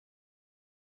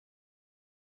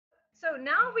So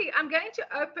now I'm going to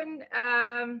open,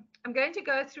 I'm going to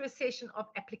go through a session of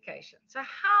application. So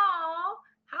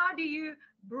how do you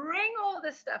bring all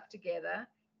this stuff together?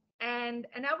 And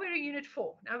now we're in Unit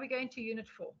 4. Now we're going to Unit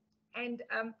 4. And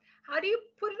how do you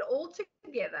put it all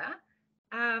together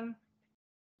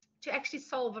to actually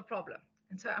solve a problem?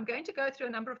 And so I'm going to go through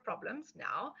a number of problems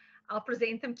now. I'll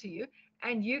present them to you,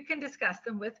 and you can discuss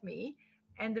them with me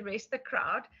and the rest of the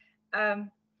crowd.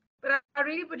 But I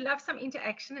really would love some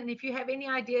interaction. And if you have any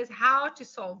ideas how to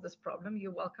solve this problem,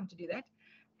 you're welcome to do that.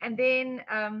 And then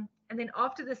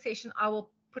after the session, I will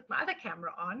put my other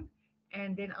camera on,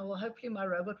 and then I will hopefully my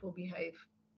robot will behave.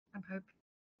 I'm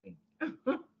hoping.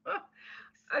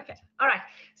 Okay. All right.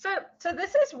 So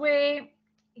this is where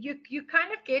you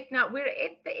kind of get, now we're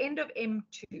at the end of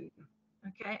M2.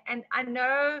 Okay. And I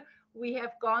know we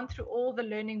have gone through all the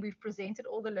learning, we've presented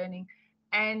all the learning,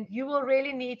 and you will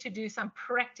really need to do some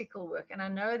practical work. And I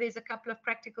know there's a couple of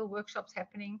practical workshops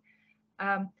happening.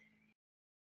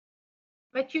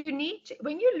 But you need to,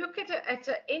 when you look at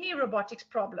any robotics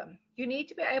problem, you need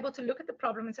to be able to look at the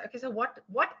problem and say, okay, so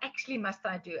what actually must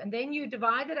I do? And then you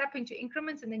divide it up into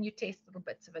increments, and then you test little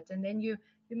bits of it, and then you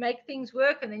make things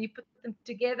work, and then you put them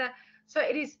together. So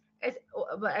it is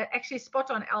actually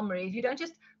spot on, Elmarie. You don't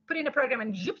just put in a program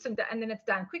and zoops and then it's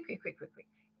done quick.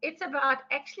 It's about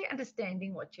actually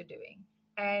understanding what you're doing.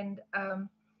 And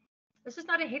this is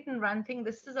not a hit and run thing.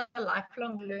 This is a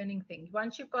lifelong learning thing.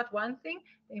 Once you've got one thing,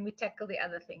 then we tackle the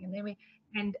other thing.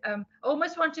 And I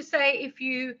almost want to say, if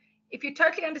you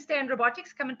totally understand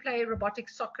robotics, come and play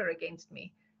robotics soccer against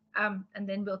me, and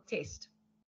then we'll test.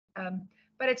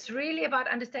 But it's really about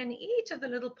understanding each of the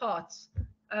little parts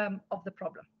of the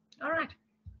problem. All right.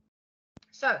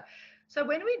 So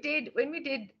when we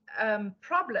did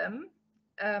problem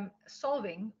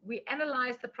solving, we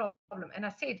analyzed the problem, and I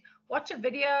said, watch a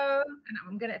video,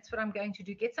 and that's what I'm going to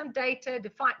do. Get some data,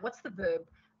 define what's the verb.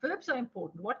 Verbs are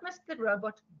important. What must the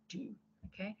robot do?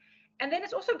 Okay. And then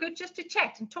it's also good just to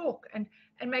chat and talk and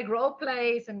make role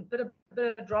plays and a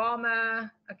bit of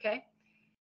drama. Okay.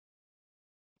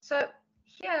 So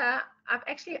here I've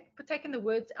actually taken the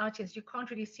words out here, so you can't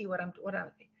really see what I'm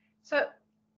thinking. So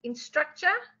in structure,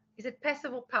 is it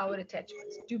passive or powered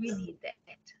attachments? Do we need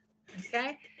that?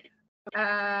 Okay.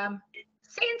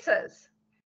 Sensors.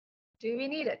 Do we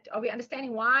need it? Are we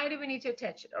understanding why do we need to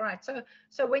attach it? All right.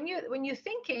 So when you're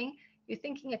thinking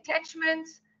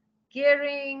attachments,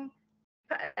 gearing,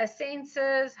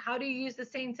 sensors. How do you use the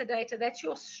sensor data? That's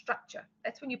your structure.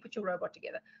 That's when you put your robot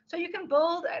together. So you can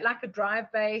build like a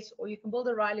drive base, or you can build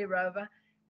a Riley rover.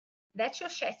 That's your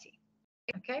chassis.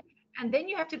 Okay. And then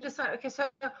you have to decide, okay, so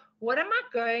what am I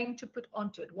going to put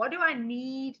onto it? What do I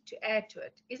need to add to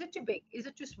it? Is it too big? Is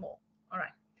it too small? All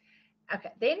right.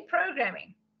 Okay. Then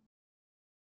programming.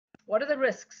 What are the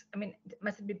risks? I mean,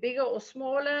 must it be bigger or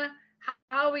smaller?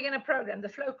 How are we going to program the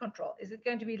flow control? Is it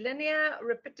going to be linear,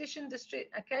 repetition, discrete?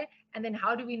 Okay. And then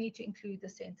how do we need to include the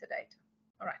sensor data?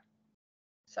 All right.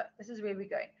 So this is where we're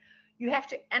going. You have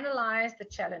to analyze the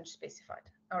challenge specified.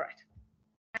 All right.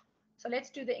 So let's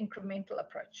do the incremental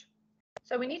approach.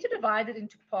 So we need to divide it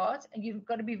into parts, and you've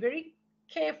got to be very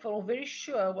careful or very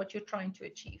sure what you're trying to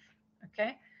achieve.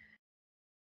 Okay.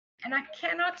 And I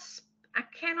cannot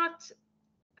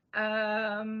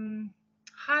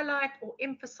highlight or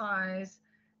emphasize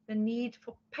the need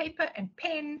for paper and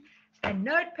pen and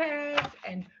notepads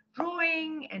and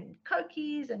drawing and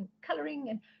cookies and coloring.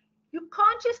 And you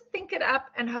can't just think it up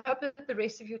and hope that the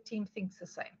rest of your team thinks the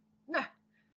same. No,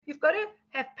 you've got to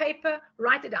have paper,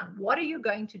 write it down. What are you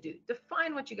going to do?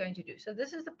 Define what you're going to do. So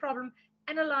this is the problem.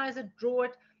 Analyze it, draw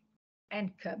it,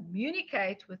 and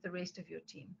communicate with the rest of your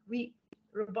team.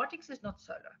 Robotics is not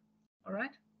solo. All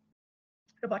right.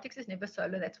 Robotics is never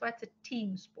solo. That's why it's a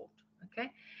team sport.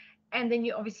 Okay. And then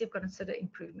you obviously have got to consider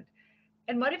improvement.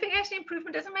 And modification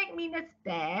improvement doesn't mean it's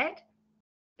bad.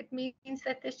 It means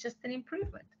that there's just an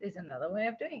improvement. There's another way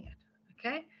of doing it.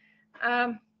 Okay.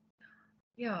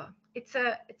 Yeah, it's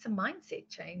a mindset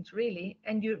change, really.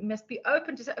 And you must be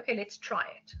open to say, okay, let's try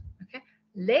it. Okay.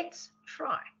 Let's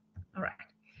try. All right.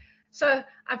 So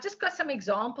I've just got some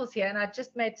examples here, and I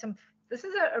just made some. This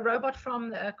is a robot from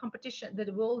the competition, the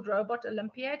World Robot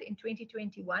Olympiad in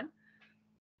 2021.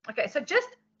 Okay, so just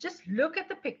look at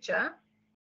the picture,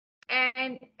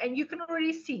 and you can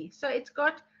already see. So it's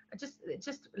got just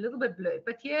a little bit blurred,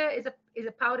 but here is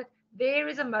a powered. There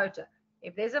is a motor.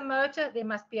 If there's a motor, there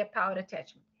must be a powered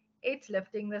attachment. It's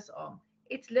lifting this arm.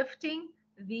 It's lifting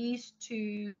these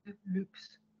two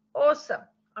loops. Awesome.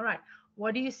 All right.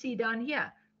 What do you see down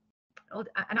here?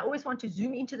 And I always want to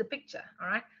zoom into the picture. All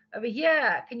right. Over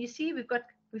here, can you see we've got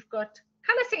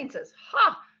color sensors?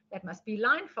 Ha! That must be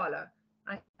line follow.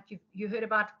 Right? You heard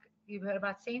about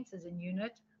sensors in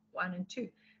Unit 1 and 2.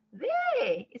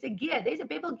 There is a gear. There's a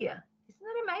bevel gear. Isn't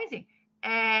that amazing?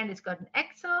 And it's got an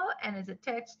axle and is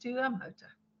attached to a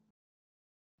motor.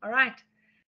 All right.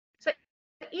 So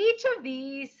each of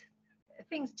these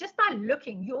things, just by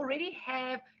looking, you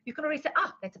can already say,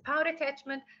 that's a power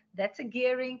attachment, that's a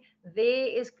gearing, there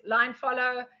is line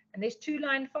follow, and there's 2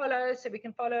 line follows, so we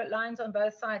can follow lines on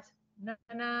both sides. No.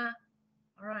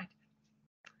 All right.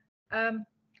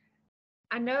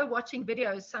 I know watching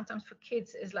videos sometimes for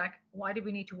kids is like, why do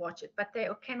we need to watch it? But they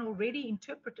can already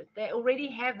interpret it. They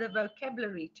already have the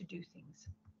vocabulary to do things.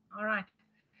 All right.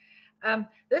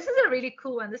 This is a really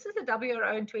cool one. This is a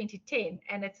WRO in 2010,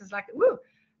 and it's just like, woo.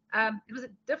 It was a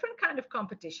different kind of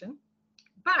competition,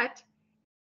 but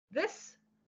this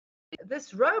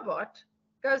robot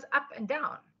goes up and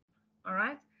down. All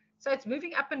right. So it's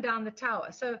moving up and down the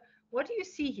tower. So what do you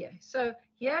see here? So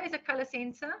here is a color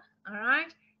sensor. All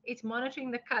right. It's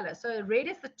monitoring the color. So red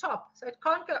is the top. So it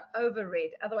can't go over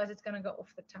red. Otherwise, it's going to go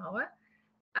off the tower.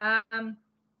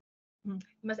 You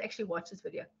must actually watch this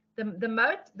video.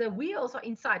 The wheels are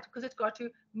inside because it's got to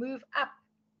move up.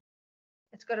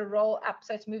 It's got to roll up.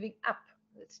 So it's moving up.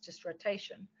 It's just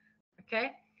rotation.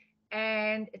 Okay.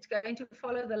 And it's going to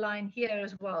follow the line here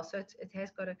as well. So it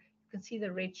has got you can see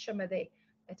the red shimmer there.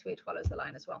 That's where it follows the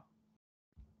line as well.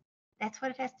 That's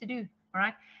what it has to do. All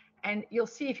right. And you'll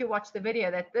see if you watch the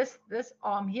video that this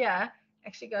arm here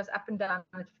actually goes up and down.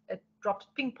 It drops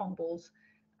ping pong balls.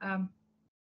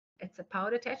 It's a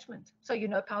powered attachment. So you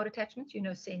know powered attachments, you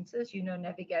know sensors, you know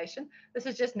navigation. This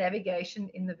is just navigation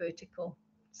in the vertical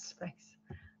space.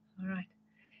 All right.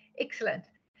 Excellent.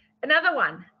 Another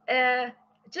one.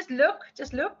 Just look.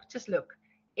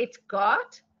 It's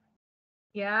got,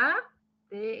 there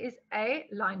is a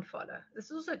line follow. This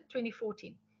is also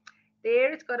 2014.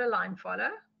 There it's got a line follow.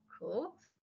 Cool.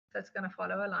 So it's going to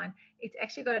follow a line. It's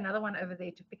actually got another one over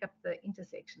there to pick up the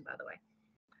intersection, by the way.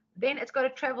 Then it's got to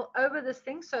travel over this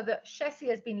thing. So the chassis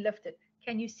has been lifted.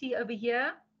 Can you see over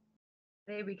here?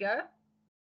 There we go.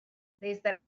 There's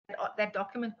that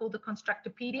document called the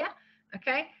Constructopedia.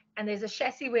 Okay. And there's a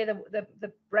chassis where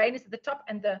the brain is at the top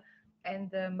and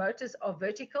the motors are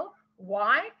vertical.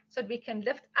 Why? So we can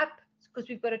lift up because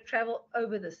we've got to travel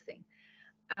over this thing.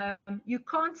 You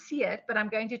can't see it, but I'm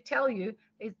going to tell you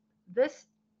this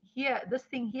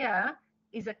thing here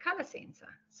is a color sensor.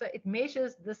 So it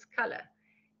measures this color.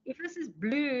 If this is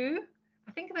blue,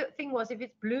 I think the thing was, if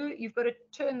it's blue, you've got to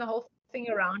turn the whole thing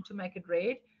around to make it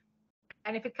red.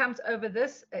 And if it comes over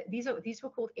this, these were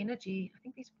called energy. I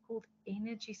think these were called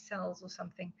energy cells or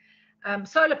something.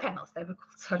 Solar panels. They were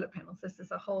called solar panels. This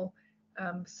is a whole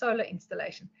solar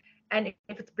installation. And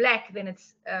if it's black, then it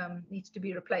needs to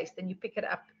be replaced. Then you pick it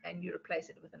up and you replace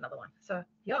it with another one. So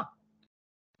yeah.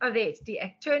 Oh, there it's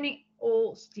turning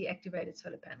all deactivated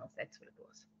solar panels. That's what it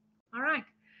was. All right.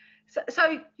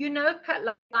 So you know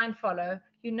line follow,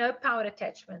 you know power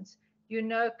attachments, you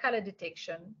know color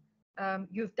detection.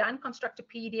 You've done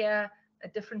Constructopedia,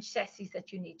 different chassis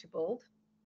that you need to build.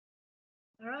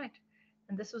 All right.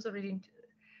 And this was already,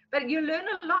 but you learn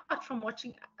a lot from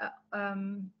watching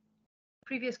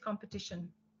previous competition.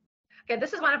 Okay,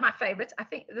 this is one of my favorites. I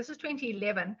think this is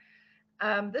 2011.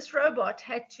 This robot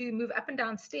had to move up and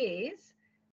down stairs.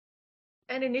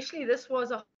 And initially, this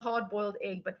was a hard-boiled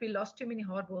egg, but we lost too many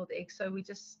hard-boiled eggs, so we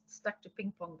just stuck to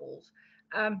ping pong balls.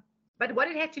 But what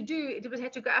it had to do, it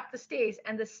had to go up the stairs,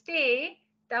 and the stair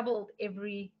doubled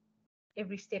every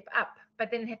step up, but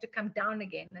then it had to come down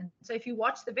again. And so if you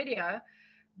watch the video,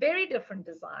 very different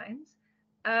designs.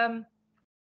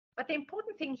 But the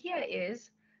important thing here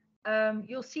is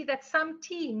you'll see that some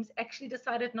teams actually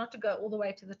decided not to go all the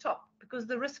way to the top because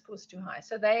the risk was too high.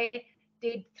 So they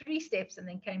did 3 steps and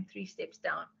then came 3 steps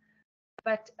down.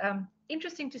 But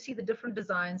interesting to see the different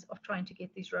designs of trying to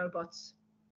get these robots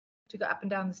to go up and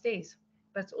down the stairs.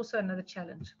 But it's also another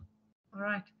challenge. All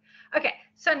right. Okay,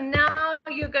 so now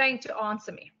you're going to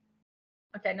answer me.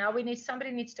 Okay, now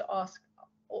somebody needs to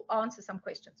answer some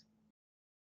questions.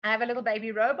 I have a little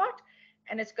baby robot,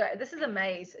 and this is a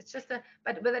maze. It's just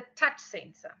but with a touch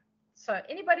sensor. So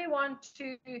anybody want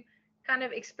to kind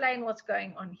of explain what's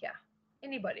going on here?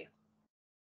 Anybody?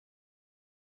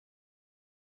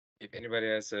 If anybody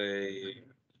has a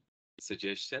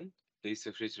suggestion, please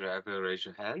feel free to either raise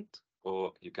your hand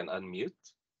or you can unmute.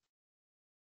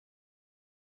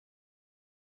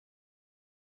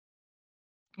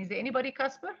 Is there anybody,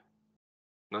 Casper?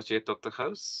 Not yet, Dr.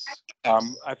 House.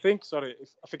 I think, sorry,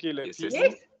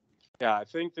 Yes. Yeah, I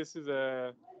think this is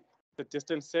the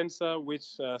distance sensor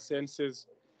which senses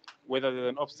whether there's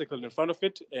an obstacle in front of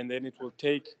it, and then it will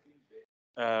take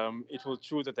it will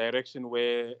choose a direction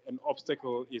where an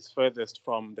obstacle is furthest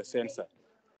from the sensor.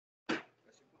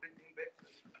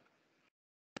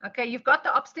 Okay, you've got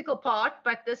the obstacle part,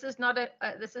 but this is not an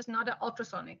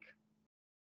ultrasonic.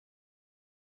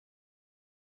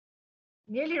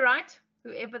 Nearly right,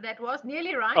 whoever that was,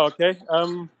 nearly right. Okay,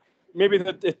 maybe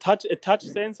a touch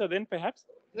sensor then perhaps.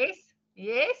 Yes,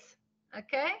 yes.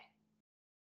 Okay,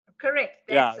 correct.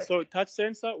 Yeah, That's so touch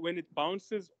sensor, when it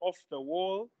bounces off the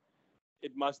wall,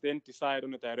 it must then decide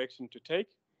on the direction to take.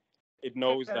 It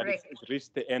knows that it's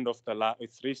reached the end of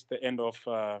it's reached the end of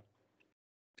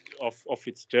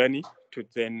its journey to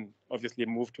then obviously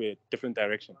move to a different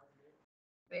direction.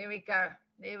 There we go.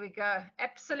 There we go.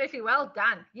 Absolutely well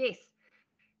done. Yes,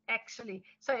 actually.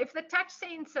 So if the touch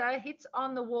sensor hits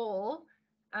on the wall,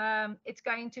 it's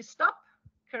going to stop,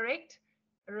 correct?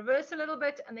 Reverse a little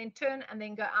bit and then turn and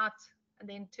then go out and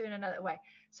then turn another way.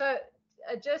 So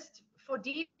just for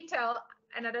detail,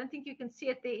 and I don't think you can see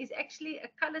it, there is actually a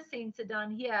color sensor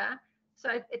down here.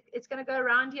 So it's going to go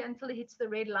around here until it hits the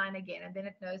red line again, and then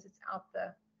it knows it's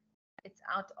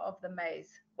out of the maze.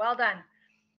 Well done.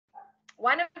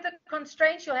 One of the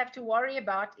constraints you'll have to worry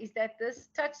about is that this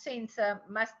touch sensor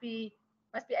must be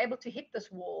able to hit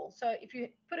this wall. So if you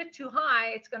put it too high,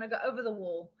 it's going to go over the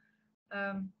wall.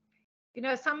 You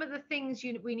know, some of the things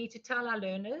we need to tell our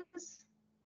learners,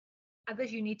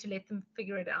 others you need to let them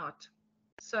figure it out.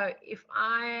 So if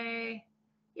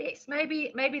yes,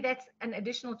 maybe that's an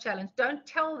additional challenge. Don't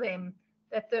tell them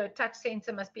that the touch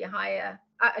sensor must be higher,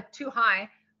 too high.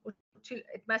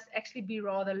 It must actually be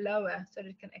rather lower so that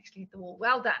it can actually hit the wall.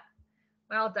 Well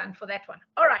done for that one.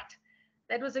 All right,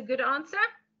 that was a good answer.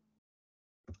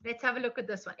 Let's have a look at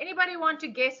this one. Anybody want to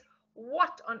guess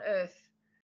what on earth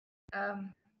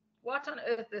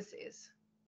this is?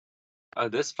 Oh,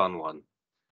 this fun one.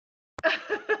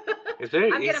 It's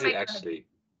very easy actually.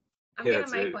 I'm gonna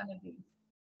make one of these.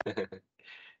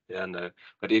 Yeah, no.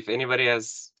 But if anybody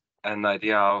has an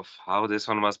idea of how this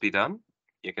one must be done,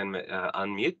 you can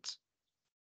unmute.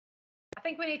 I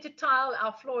think we need to tile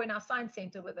our floor in our science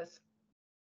center with us.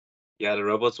 Yeah, the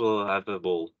robots will have a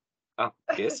ball. Ah,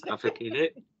 yes,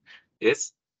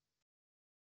 yes.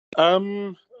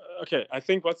 Okay, I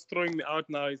think what's throwing me out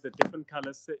now is the different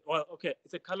colors. Well, okay,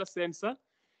 it's a color sensor.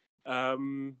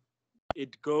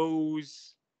 It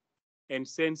goes and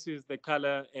senses the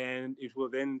color, and it will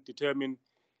then determine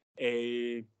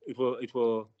when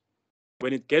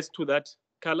it gets to that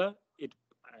color,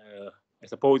 I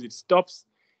suppose it stops.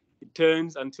 It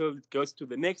turns until it goes to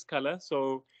the next color.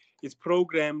 So it's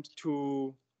programmed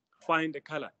to find a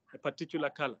color, a particular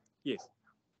color. Yes.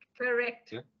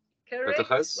 Correct. Yeah. Correct.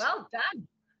 Well done.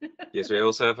 Yes, we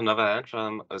also have another hand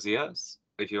from Ozias.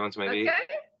 If you want to maybe,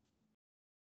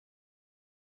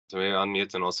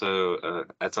 unmute and also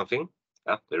add something.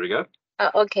 Ah, there we go.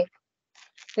 Okay.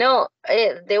 No,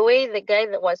 the way the guy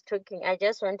that was talking, I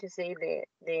just want to say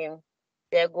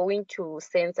they're going to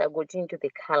sense according to the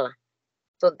color.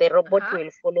 So the robot will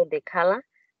follow the color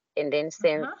and then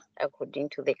sense according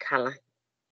to the color.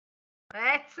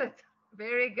 That's it.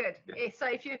 Very good. Yeah. So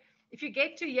if you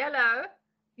get to yellow,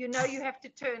 you know you have to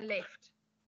turn left.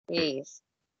 Yes.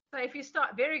 So if you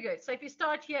start, very good. So if you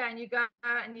start here and you go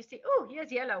and you see, oh,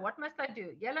 here's yellow. What must I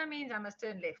do? Yellow means I must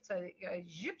turn left. So it goes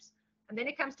zoops, and then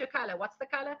it comes to a color. What's the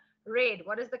color? Red.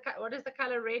 What does the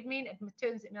color red mean? I must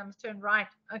turn right.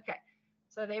 Okay.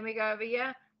 So then we go over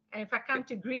here. And if I come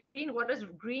to green, what does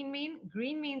green mean?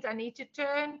 Green means I need to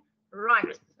turn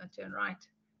right. I turn right.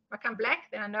 If I come black,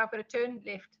 then I know I've got to turn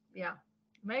left. Yeah.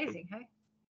 Amazing, hey?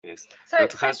 Yes. So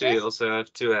we also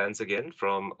have two hands again,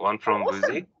 one from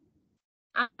Buzi.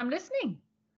 I'm listening.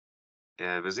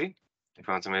 Yeah, Buzi, if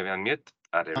you want to maybe unmute.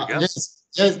 Ah, there we go. Yes.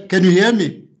 Can you hear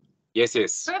me? Yes,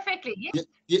 yes. Perfectly, yes.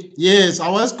 Yes, I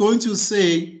was going to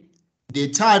say the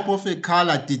type of a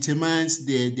color determines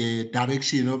the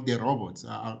direction of the robots.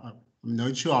 I'm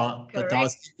not sure, but I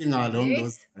was thinking along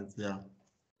those lines, yeah.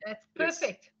 That's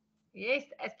perfect. Yes,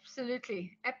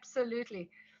 absolutely. Absolutely.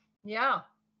 Yeah.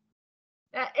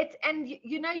 And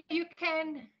you know, you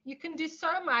can do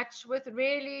so much with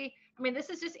really, I mean, this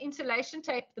is just insulation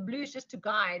tape. The blue is just to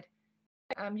guide.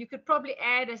 You could probably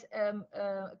add as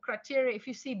criteria. If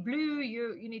you see blue,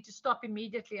 you need to stop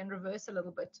immediately and reverse a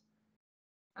little bit,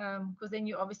 because then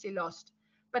you're obviously lost.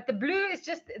 But the blue is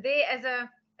just there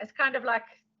as kind of like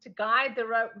to guide the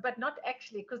robot, but not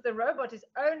actually, because the robot is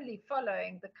only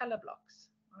following the color blocks.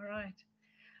 All right.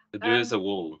 The blue is a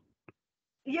wall.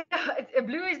 Yeah,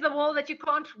 blue is the wall that you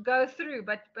can't go through,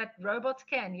 but robots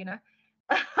can, you know.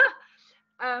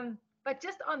 But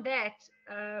just on that,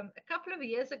 a couple of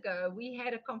years ago, we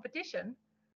had a competition.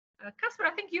 Casper,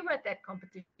 I think you were at that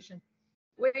competition,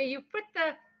 where you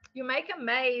make a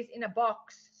maze in a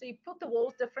box. So you put the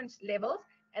walls different levels,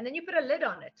 and then you put a lid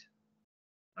on it.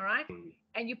 All right.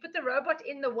 And you put the robot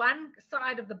in the one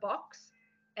side of the box,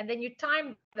 and then you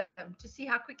time them to see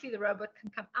how quickly the robot can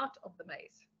come out of the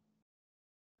maze.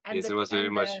 And yes, it was very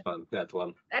much fun, that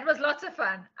one. That was lots of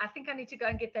fun. I think I need to go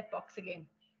and get that box again.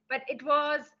 But it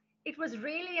was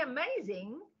really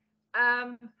amazing.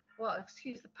 Well,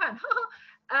 excuse the pun.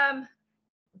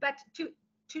 But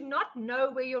to not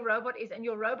know where your robot is, and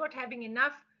your robot having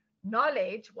enough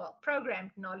knowledge, well,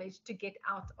 programmed knowledge, to get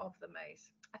out of the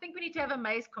maze. I think we need to have a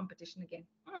maze competition again.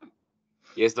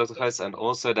 Yes, Dr. Huss, and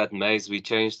also that maze, we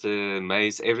changed the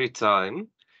maze every time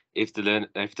if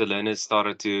the learners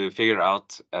started to figure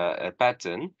out a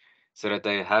pattern, so that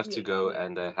they have to go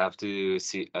and they have to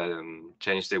see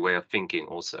change their way of thinking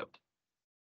also.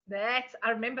 I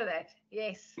remember that.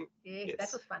 Yes, yes,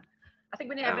 that was fun. I think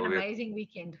we need to have an amazing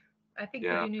weekend. I think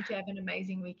we need to have an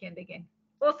amazing weekend again.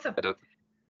 Awesome.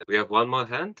 We have one more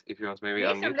hand, if you want maybe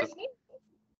yes, unmute. I'm listening.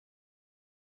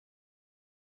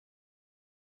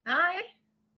 Hi.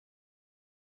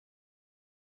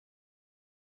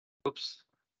 Oops,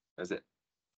 that's it.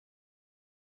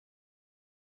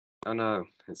 Oh no,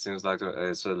 it seems like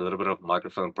it's a little bit of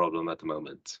microphone problem at the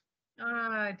moment.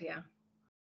 Oh dear.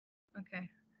 Okay.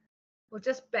 We'll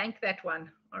just bank that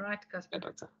one. All right, Casper. Yeah,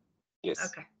 doctor. Yes.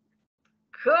 Okay.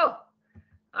 Cool.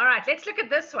 All right, let's look at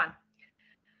this one.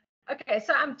 Okay,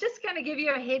 so I'm just going to give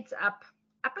you a heads up.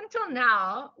 Up until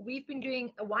now, we've been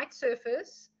doing a white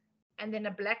surface and then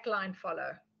a black line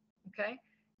follow. Okay.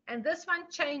 And this one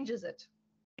changes it.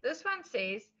 This one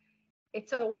says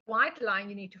it's a white line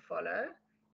you need to follow,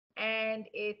 and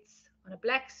it's on a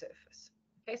black surface.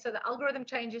 Okay, so the algorithm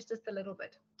changes just a little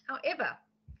bit. However,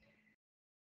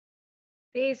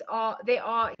 these are the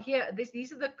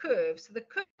curves. So the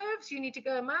curves you need to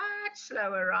go much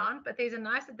slower around, but there's a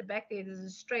nice at the back there. There's a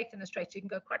straight and a straight, so you can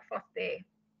go quite fast there.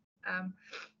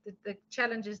 The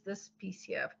challenge is this piece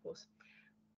here, of course.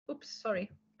 Oops,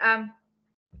 sorry.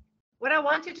 What I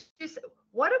wanted to do,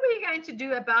 what are we going to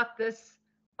do about this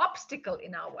obstacle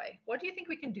in our way? What do you think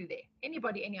we can do there?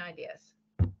 Anybody, any ideas?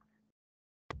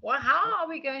 Well, how are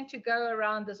we going to go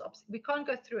around this obstacle? We can't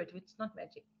go through it. It's not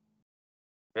magic.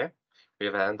 Okay. We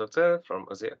have a hand, doctor, from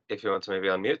Ozia. If you want to maybe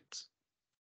unmute.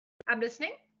 I'm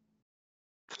listening.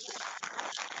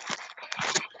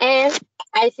 And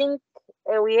I think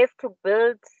we have to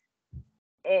build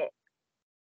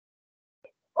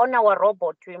on our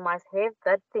robot. We must have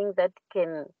that thing that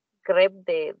can grab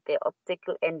the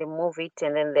obstacle and move it,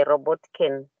 and then the robot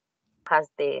can pass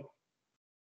the.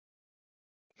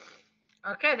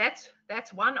 Okay,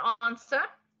 that's one answer.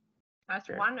 That's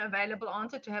one available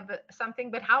answer to have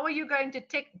something. But how are you going to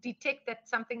detect that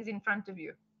something's in front of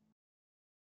you?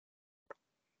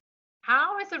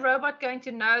 How is the robot going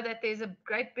to know that there's a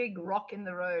great big rock in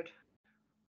the road?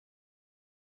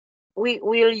 We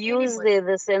will use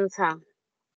the sensor.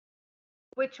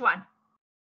 Which one?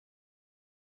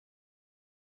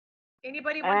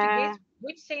 Anybody want to guess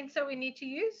which sensor we need to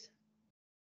use?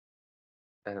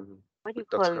 What do you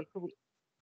call it?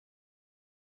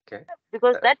 Okay.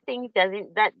 Because that thing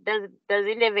doesn't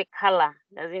have a color.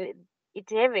 Doesn't it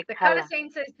have a color? The color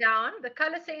sensor is down. The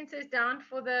color sensor is down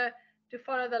to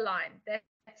follow the line.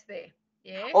 That's there.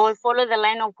 Yes. Or follow the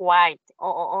line of white.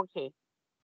 Oh, okay.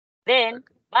 Then,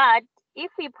 but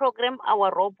if we program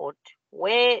our robot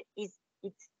where it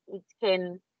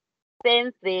can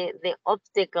sense the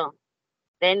obstacle,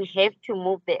 then have to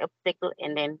move the obstacle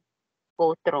and then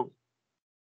go through.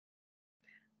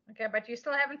 Okay, but you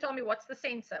still haven't told me what's the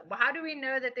sensor. Well, how do we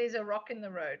know that there's a rock in the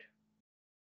road?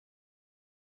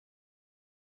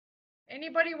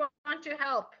 Anybody want to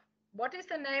help? What is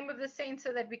the name of the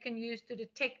sensor that we can use to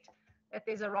detect that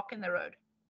there's a rock in the road?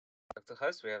 Dr.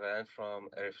 Huss, we have a hand from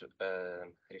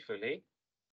Rifuli.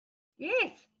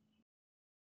 Yes.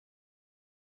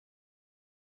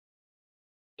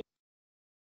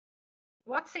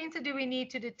 What sensor do we need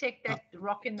to detect that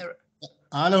rock in the road?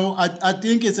 Hello, I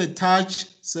think it's a touch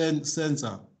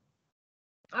sensor.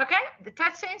 Okay, the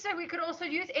touch sensor we could also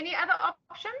use. Any other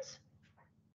options?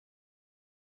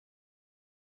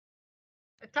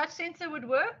 A touch sensor would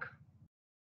work.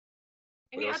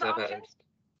 Any other options?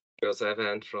 We also have a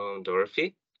hand from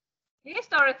Dorothy. Yes,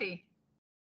 Dorothy.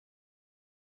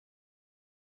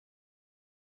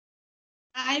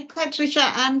 Hi, Patricia.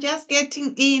 I'm just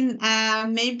getting in.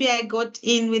 Maybe I got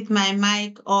in with my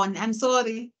mic on. I'm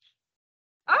sorry.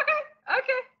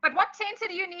 Okay. But what sensor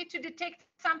do you need to detect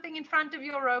something in front of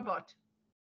your robot?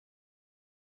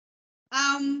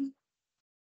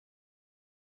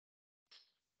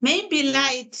 Maybe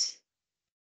light.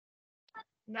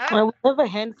 No? Well, we have a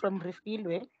hand from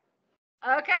Refilwe.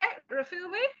 Okay,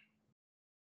 Refilwe.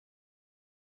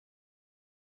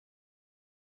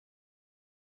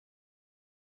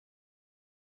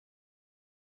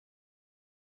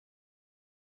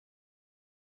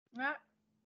 No.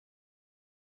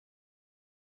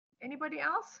 Anybody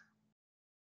else?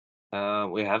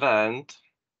 We have a hand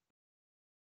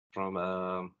from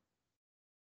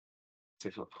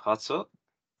Hatso.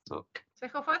 So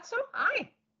Segofatso,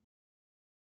 hi.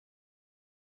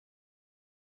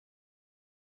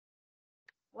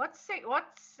 What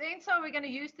sensor are we going to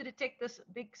use to detect this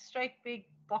big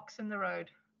box in the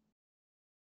road?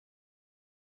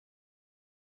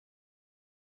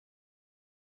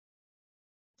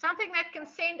 Something that can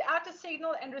send out a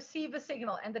signal and receive a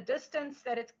signal, and the distance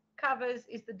that it covers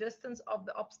is the distance of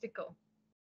the obstacle.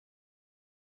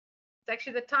 It's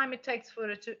actually the time it takes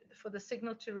for the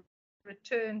signal to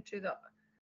return to the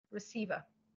receiver.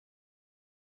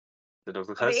 the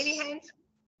Dr. Are there any hands?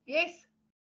 Yes.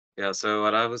 Yeah, so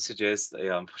what I would suggest,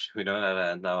 yeah, we don't have a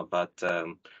hand now, but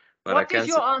what I What can is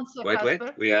your answer, wait,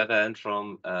 Casper? we have a hand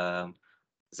from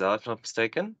is that not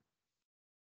mistaken?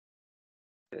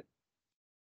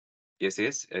 Yes,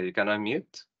 you can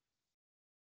unmute.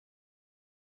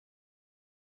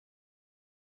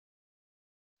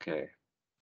 Okay.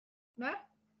 No?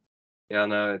 Yeah,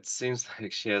 no, it seems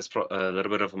like she has a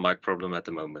little bit of a mic problem at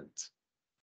the moment.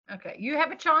 Okay, you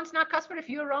have a chance now, Casper. If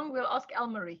you're wrong, we'll ask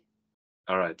Elmarie.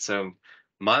 All right, so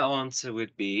my answer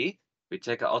would be we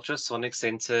take an ultrasonic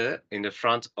sensor in the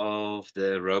front of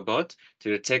the robot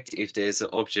to detect if there's an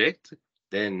object.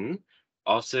 Then,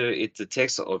 after it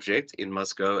detects the object, it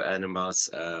must go and it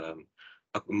must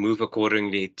move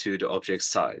accordingly to the object's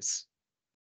size.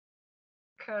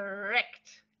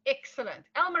 Correct. Excellent.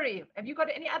 Elmarie, have you got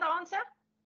any other answer?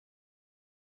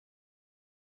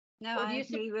 No, I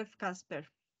agree with Casper.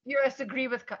 You just agree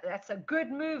with, that's a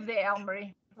good move there,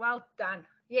 Elmarie. Well done.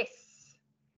 Yes.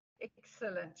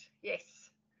 Excellent. Yes.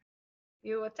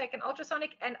 You would take an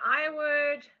ultrasonic, and I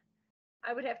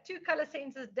would have 2 color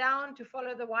sensors down to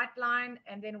follow the white line,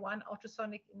 and then 1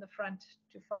 ultrasonic in the front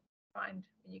to find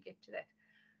when you get to that.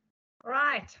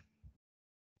 Right.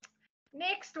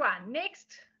 Next one.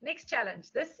 Next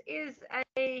challenge. This is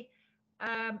a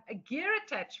gear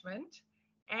attachment,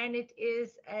 and it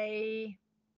is a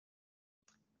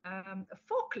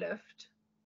forklift.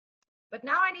 But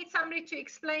now I need somebody to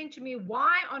explain to me,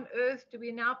 why on earth do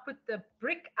we now put the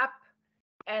brick up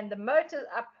and the motor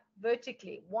up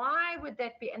vertically? Why would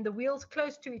that be? And the wheels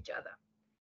close to each other.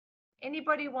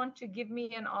 Anybody want to give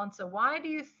me an answer? Why do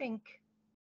you think?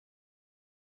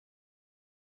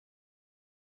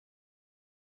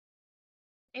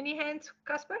 Any hands,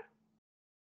 Casper?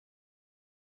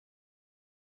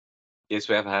 Yes,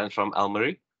 we have a hand from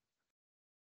Elmarie.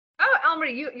 Oh,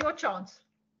 Elmarie, your chance.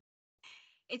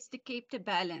 It's to keep the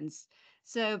balance.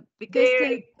 So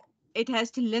because it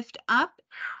has to lift up,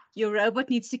 your robot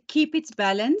needs to keep its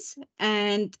balance,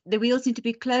 and the wheels need to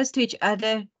be close to each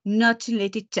other, not to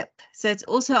let it tip. So it's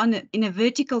also in a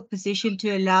vertical position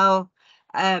to allow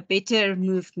better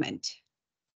movement.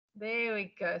 There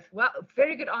we go. Well,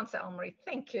 very good answer, Elmarie.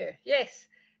 Thank you. Yes,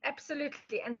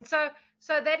 absolutely. And so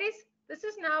this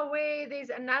is now where there's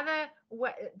another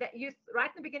way that you,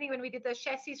 right in the beginning when we did the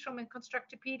chassis from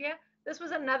Constructopedia, this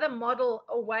was another model,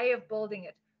 a way of building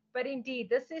it. But indeed,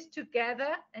 this is to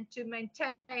gather and to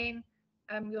maintain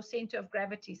your center of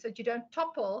gravity so that you don't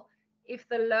topple if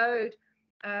the load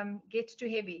gets too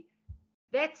heavy.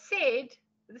 That said,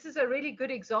 this is a really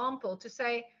good example to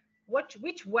say which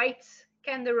weights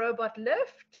can the robot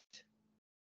lift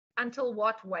until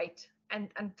what weight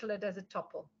and until it does a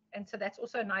topple. And so that's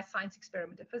also a nice science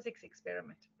experiment, a physics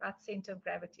experiment about center of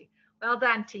gravity. Well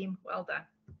done, team. Well done.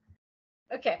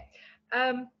 Okay.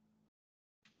 I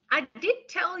did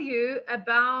tell you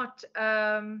about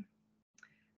that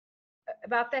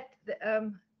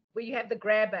where you have the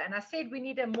grabber, and I said we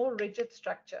need a more rigid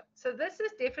structure. So this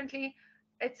is definitely,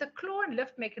 it's a claw and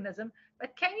lift mechanism,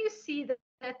 but can you see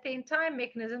that the entire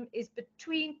mechanism is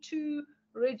between 2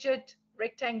 rigid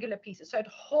rectangular pieces? So it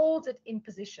holds it in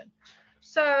position.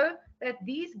 So that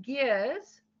these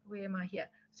gears, where am I here?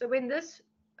 So when this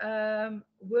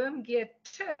worm gear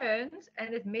turns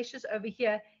and it meshes over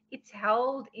here, it's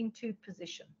held into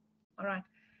position. All right.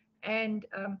 And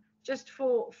just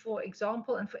for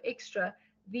example and for extra,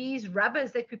 these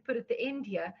rubbers that we put at the end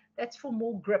here, that's for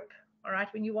more grip. All right.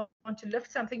 When you want to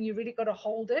lift something, you really got to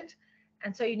hold it.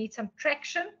 And so you need some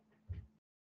traction.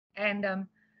 And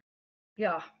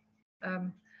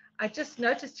I just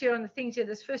noticed here on the things here,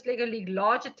 this first Lego League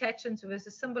large attachments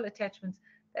versus symbol attachments.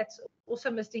 That's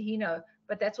also Mr. Hino,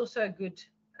 but that's also a good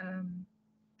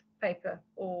paper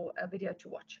or a video to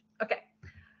watch. Okay.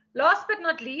 Last but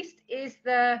not least is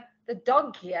the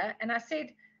dog gear. And I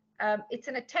said it's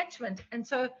an attachment. And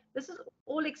so this is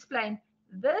all explained.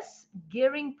 This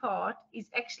gearing part is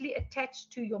actually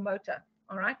attached to your motor.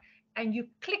 All right. And you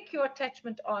click your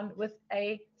attachment on with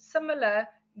a similar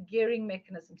gearing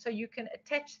mechanism. So you can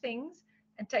attach things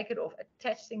and take it off,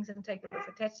 attach things and take it off,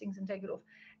 attach things and take it off.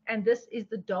 And this is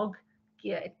the dog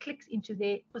gear. It clicks into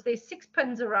there because there's 6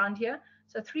 pins around here.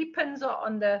 So 3 pins are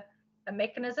on the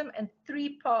mechanism and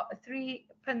 3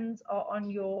 pins are on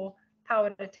your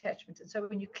powered attachment. And so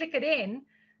when you click it in,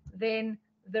 then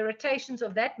the rotations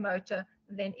of that motor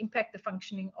then impact the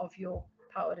functioning of your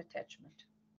powered attachment.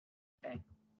 Okay.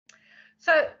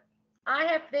 So I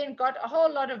have then got a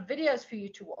whole lot of videos for you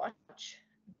to watch.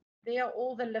 There are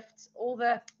all the lifts, all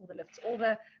the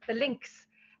links.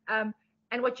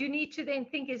 And what you need to then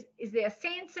think is there a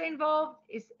sensor involved?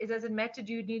 Does it matter?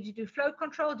 Do you need to do flow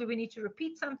control? Do we need to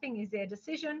repeat something? Is there a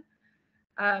decision?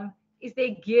 Is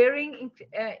there gearing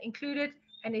included?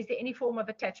 And is there any form of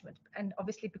attachment? And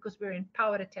obviously, because we're in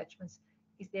powered attachments,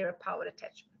 is there a powered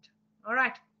attachment? All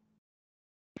right.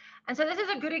 And so this is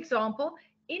a good example.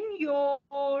 In your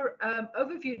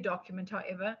overview document,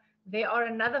 however, there are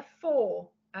another 4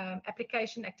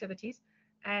 application activities.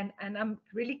 And I'm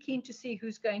really keen to see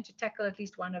who's going to tackle at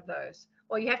least one of those.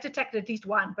 Well, you have to tackle at least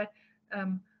one, but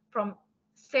from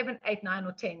 7, 8, 9,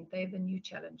 or 10, they're the new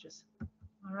challenges.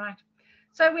 All right.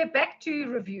 So we're back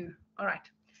to review. All right.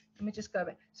 Let me just go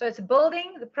back. So it's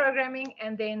building, the programming,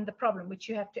 and then the problem, which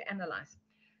you have to analyze.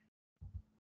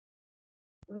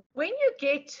 When you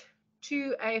get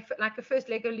to a first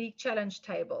Lego League challenge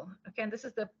table, okay, and this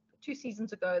is the 2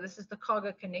 seasons ago, this is the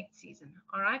Cargo Connect season.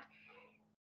 All right.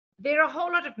 There are a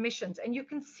whole lot of missions, and you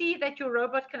can see that your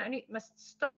robot must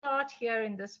start here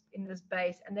in this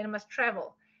base, and then it must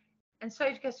travel. And so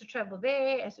it has to travel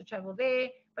there, it has to travel there,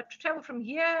 but to travel from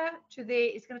here to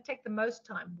there is going to take the most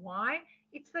time. Why?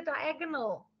 It's the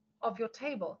diagonal of your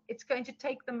table. It's going to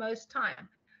take the most time.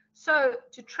 So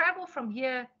to travel from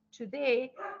here to there,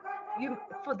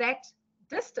 for that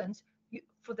distance,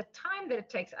 for the time that it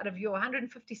takes out of your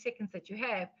 150 seconds that you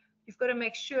have, you've got to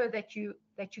make sure that you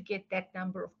get that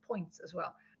number of points as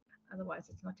well. Otherwise,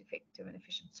 it's not effective and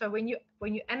efficient. So when you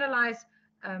analyze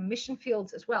mission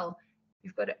fields as well,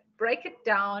 you've got to break it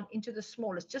down into the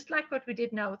smallest, just like what we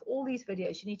did now with all these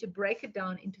videos. You need to break it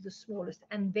down into the smallest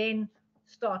and then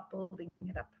start building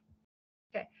it up.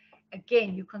 Okay.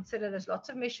 Again, you consider there's lots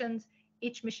of missions.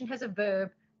 Each mission has a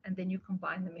verb, and then you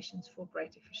combine the missions for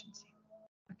great efficiency.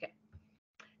 Okay.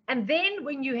 And then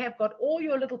when you have got all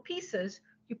your little pieces,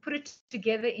 you put it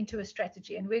together into a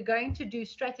strategy. And we're going to do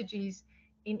strategies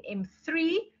in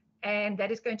M3, and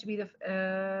that is going to be the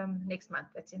next month.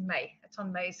 That's in May. That's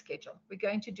on May's schedule. We're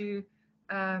going to do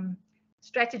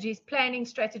strategies, planning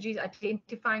strategies,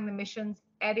 identifying the missions,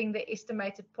 adding the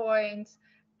estimated points,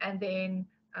 and then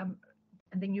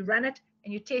you run it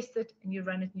and you test it, and you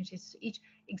run it and you test it. Each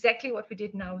exactly what we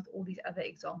did now with all these other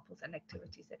examples and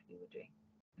activities that we were doing.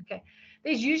 Okay,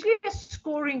 there's usually a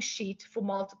scoring sheet for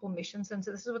multiple missions, and so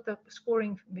this is what the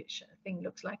scoring mission thing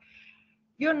looks like.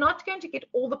 You're not going to get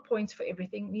all the points for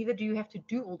everything, neither do you have to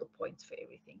do all the points for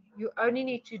everything. You only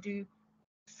need to do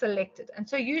selected. And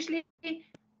so usually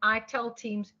I tell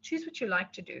teams, choose what you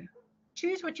like to do,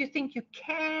 choose what you think you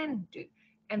can do,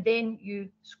 and then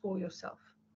you score yourself.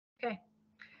 Okay.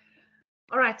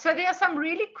 All right, so there are some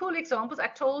really cool examples. I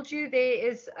told you there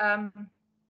is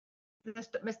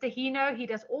Mr. Hino. He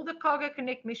does all the Cargo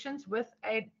Connect missions with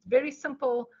a very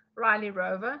simple Riley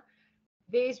rover.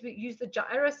 We use the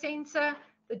gyro sensor.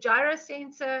 The gyro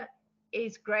sensor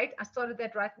is great. I started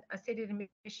that right. I said it in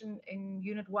mission in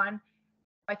Unit 1,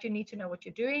 but you need to know what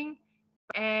you're doing.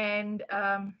 And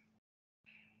I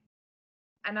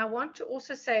want to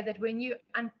also say that when you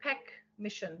unpack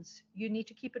missions, you need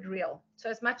to keep it real. So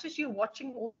as much as you're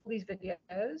watching all these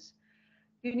videos,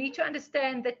 you need to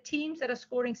understand that teams that are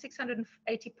scoring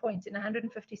 680 points in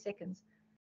 150 seconds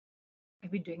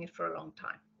have been doing it for a long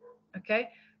time.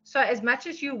 Okay, so as much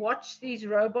as you watch these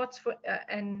robots for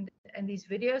and these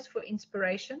videos for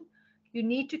inspiration, you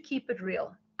need to keep it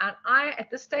real. And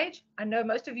at this stage, I know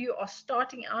most of you are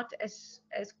starting out as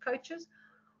coaches.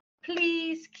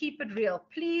 Please keep it real.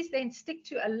 Please then stick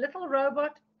to a little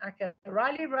robot like a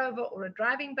Riley rover or a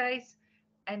driving base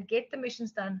and get the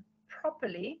missions done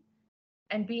properly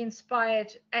and be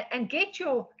inspired and get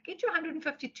your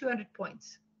 150, 200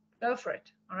 points. Go for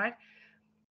it. All right.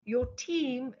 Your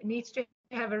team needs to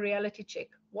have a reality check.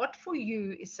 What for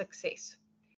you is success?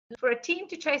 For a team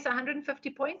to chase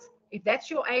 150 points, if that's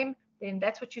your aim, then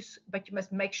that's what but you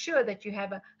must make sure that you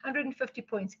have 150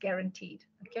 points guaranteed.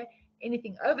 Okay.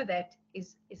 Anything over that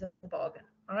is a bargain.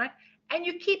 All right. And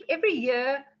you keep every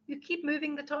year, you keep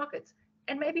moving the targets.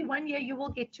 And maybe one year you will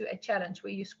get to a challenge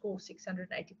where you score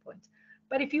 680 points.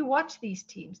 But if you watch these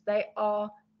teams, they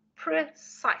are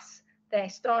precise. They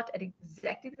start at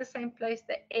exactly the same place.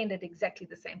 They end at exactly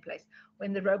the same place.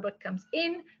 When the robot comes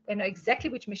in, they know exactly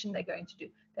which mission they're going to do.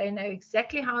 They know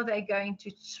exactly how they're going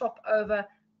to swap over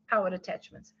powered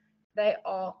attachments. They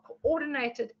are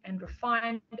coordinated and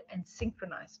refined and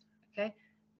synchronized. Okay.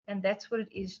 And that's what it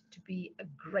is to be a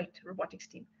great robotics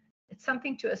team. It's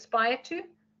something to aspire to,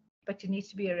 but it needs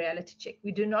to be a reality check.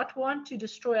 We do not want to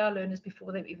destroy our learners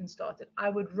before they've even started. I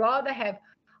would rather have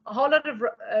a whole lot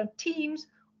of teams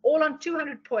all on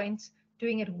 200 points,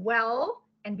 doing it well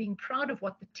and being proud of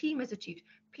what the team has achieved.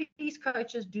 Please,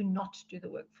 coaches, do not do the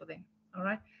work for them. All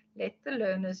right. Let the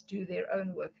learners do their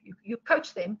own work. You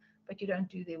coach them, but you don't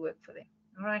do their work for them.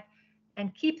 All right.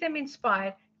 And keep them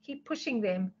inspired, keep pushing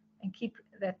them, and keep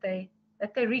that they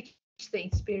reach the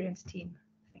experienced team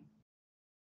thing.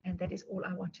 And that is all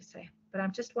I want to say. But I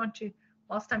just want to,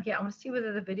 whilst I'm here, I want to see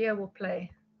whether the video will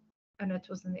play. Oh no, it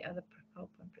was in the other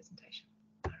PowerPoint presentation.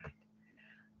 All right.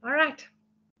 All right.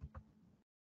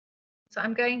 So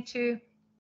I'm going to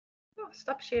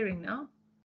stop sharing now.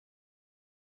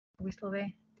 Are we still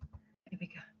there? There we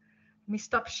go. Let me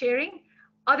stop sharing.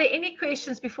 Are there any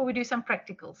questions before we do some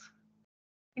practicals?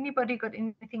 Anybody got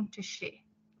anything to share?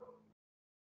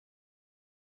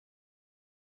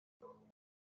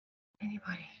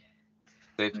 Anybody?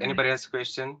 So if anybody has a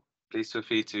question, please feel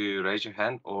free to raise your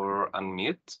hand or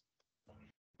unmute.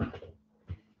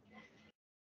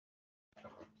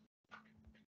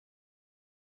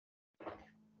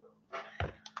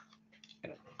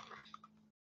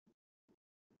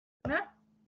 No?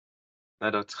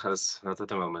 No, Dr. Gous, not at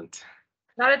the moment.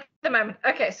 Not at the moment.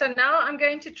 Okay, so now I'm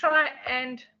going to try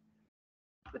and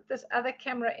put this other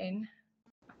camera in.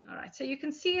 All right, so you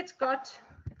can see it's got,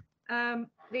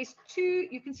 there's two,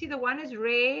 you can see the one is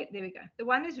red, there we go. The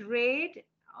one is red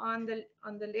on the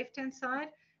left-hand side,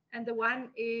 and the one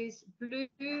is blue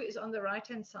is on the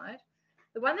right-hand side.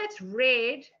 The one that's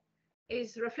red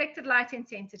is reflected light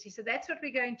intensity. So that's what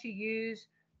we're going to use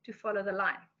to follow the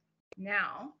line.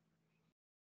 Now,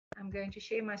 I'm going to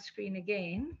share my screen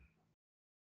again.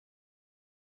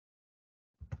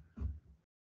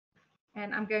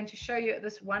 And I'm going to show you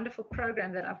this wonderful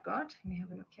program that I've got. Let me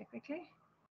have a look here quickly.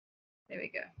 There we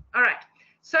go. All right.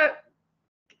 So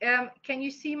can you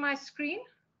see my screen?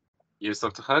 Yes,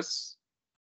 Dr. Gous.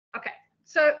 Okay.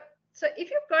 So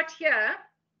if you've got here,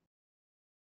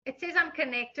 it says I'm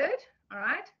connected. All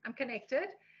right. I'm connected.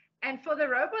 And for the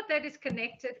robot that is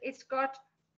connected, it's got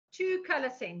two color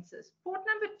sensors. Port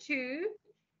number 2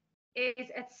 is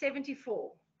at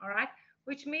 74. All right.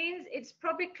 Which means it's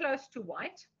probably close to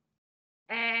white.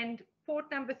 And port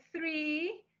number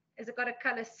 3 has got a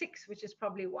color 6, which is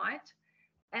probably white.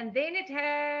 And then it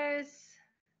has,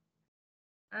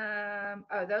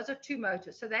 those are two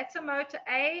motors. So that's a motor.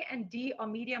 A and D are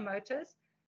medium motors,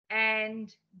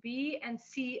 and B and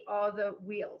C are the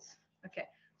wheels. Okay.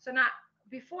 So now,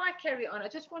 before I carry on, I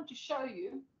just want to show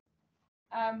you,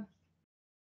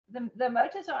 the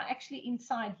motors are actually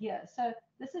inside here. So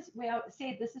this is where I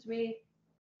said, this is where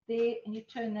there, and you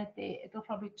turn that there, it'll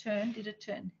probably turn. Did it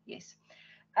turn? Yes.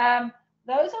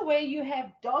 Those are where you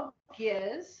have dog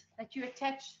gears that you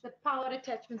attach the powered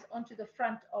attachments onto the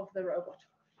front of the robot.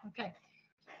 Okay.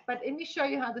 But let me show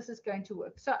you how this is going to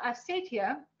work. So I've said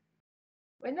here,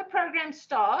 when the program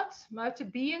starts, motor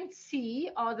B and C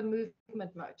are the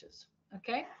movement motors.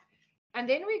 Okay. And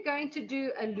then we're going to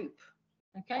do a loop.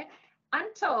 Okay.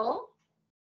 Until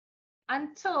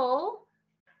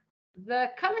the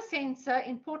color sensor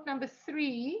in port number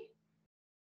 3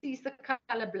 sees the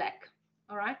color black.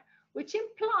 All right. Which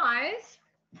implies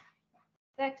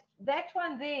that that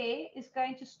one there is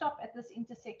going to stop at this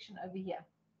intersection over here.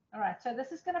 All right. So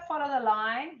this is going to follow the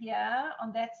line here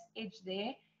on that edge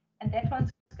there. And that one's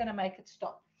going to make it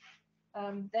stop.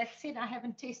 That said, I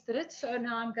haven't tested it. So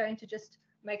now I'm going to just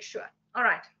make sure. All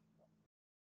right.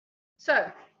 So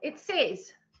it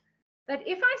says that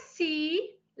if I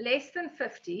see less than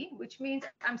 50, which means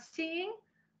I'm seeing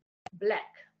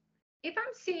black. If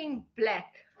I'm seeing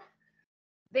black,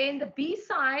 then the B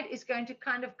side is going to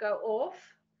kind of go off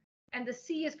and the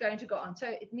C is going to go on. So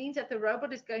it means that the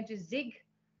robot is going to zig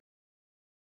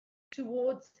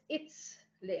towards its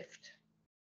left.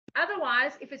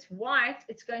 Otherwise, if it's white,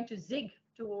 it's going to zig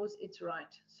towards its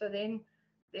right. So then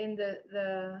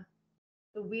the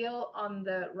wheel on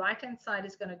the right-hand side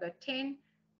is going to go 10,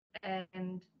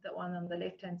 and the one on the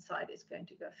left-hand side is going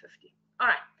to go 50. All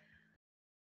right.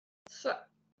 So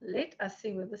let us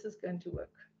see where this is going to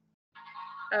work.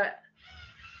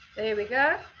 There we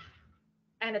go.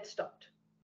 And it stopped.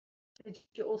 Did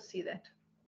you all see that?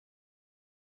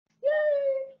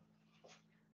 Yay!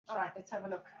 All right, let's have a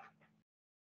look.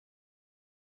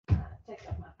 Take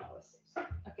up my power steps.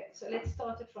 Okay, so let's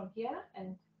start it from here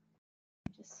and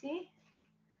just see.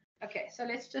 Okay, so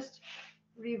let's just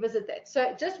revisit that.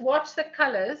 So just watch the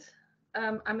colors.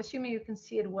 I'm assuming you can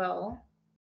see it well.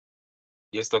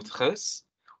 Yes, Dr. Gous.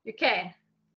 You can.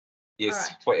 Yes, All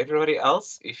right. for everybody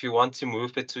else, if you want to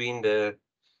move between the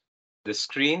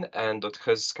screen and Dr.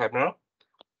 Gous' camera,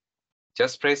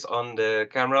 just press on the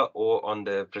camera or on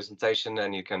the presentation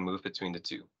and you can move between the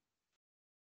two.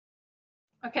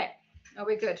 Okay, are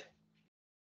we good?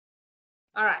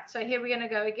 All right, so here we're going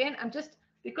to go again. I'm just,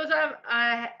 because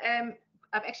I've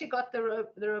actually got the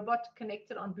robot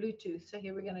connected on Bluetooth. So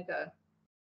here we're going to go.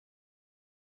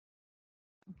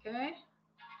 Okay.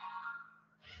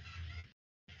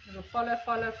 It'll follow,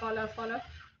 follow, follow, follow,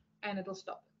 and it'll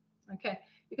stop. Okay.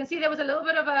 You can see there was a little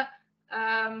bit of a,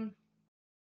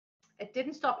 it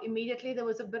didn't stop immediately. There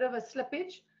was a bit of a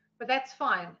slippage, but that's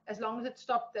fine. As long as it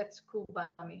stopped, that's cool by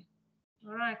me.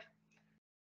 All right.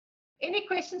 Any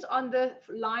questions on the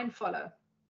line follow?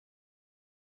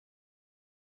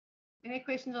 Any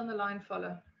questions on the line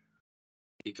follow?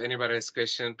 If anybody has a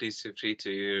question, please feel free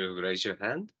to raise your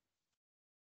hand.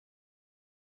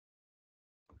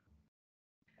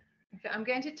 Okay, I'm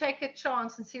going to take a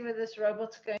chance and see where this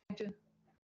robot's going to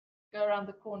go around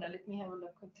the corner. Let me have a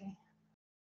look quickly.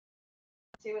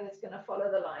 See whether it's going to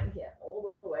follow the line here,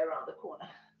 all the way around the corner.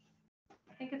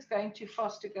 I think it's going too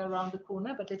fast to go around the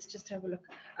corner, but let's just have a look.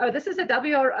 Oh, this is a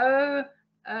WRO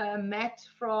mat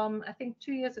from, I think,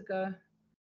 2 years ago.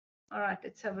 All right,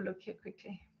 let's have a look here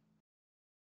quickly.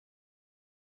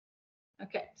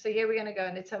 Okay, so here we're going to go,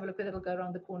 and let's have a look whether it'll go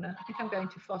around the corner. I think I'm going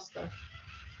too fast, though.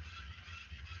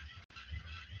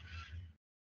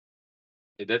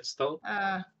 Did that stop?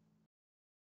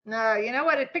 No, you know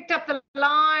what? It picked up the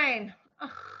line. Ugh,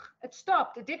 it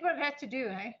stopped. It did what it had to do,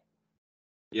 hey?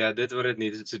 Yeah, it did what it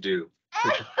needed to do.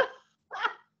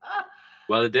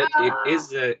 Well, it did.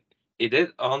 It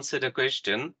did answer the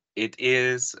question. It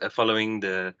is following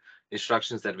the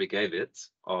instructions that we gave it.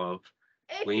 Of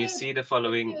when you see the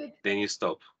following, then you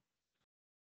stop.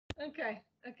 Okay.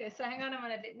 Okay. So hang on a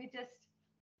minute. Let me just.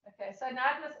 Okay. So now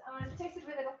I'm going to test it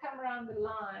whether it'll come around the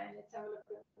line. Let's have a look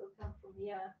whether it'll come from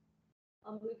here.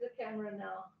 I'll move the camera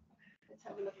now. Let's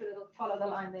have a look whether it'll follow the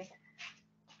line there.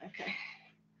 Okay.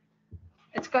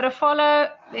 It's got to follow.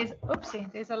 There's,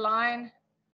 oopsie, there's a line.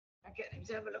 Okay,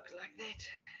 let's have a look like that.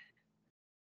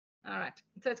 All right.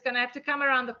 So it's going to have to come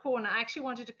around the corner. I actually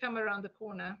wanted to come around the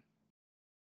corner.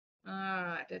 All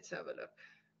right. Let's have a look.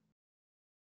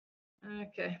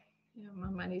 Okay. Yeah, my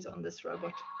money's on this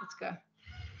robot. Let's go.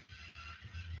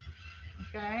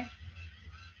 Okay.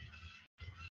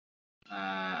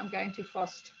 I'm going too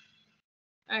fast.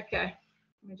 Okay.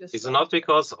 Let me just. It's not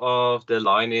because of the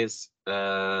line is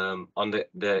on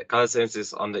the color sense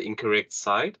is on the incorrect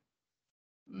side.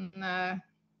 No.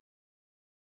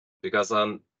 Because if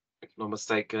I'm not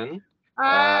mistaken.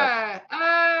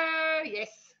 Yes.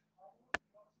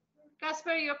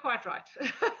 Casper, you're quite right.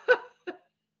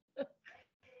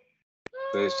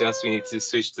 So it's just we need to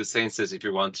switch the sensors if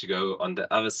you want to go on the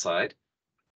other side.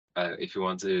 If you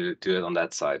want to do it on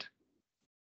that side.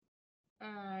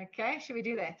 Okay, should we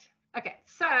do that? Okay,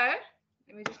 so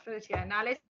let me just put it here. Now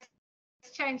let's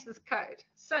change this code.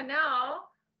 So now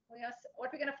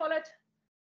what we're going to follow it.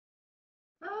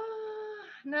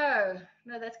 No,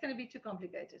 that's going to be too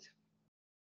complicated.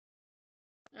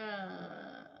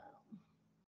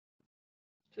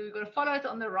 So we've got to follow it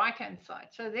on the right-hand side.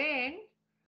 So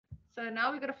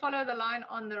now we've got to follow the line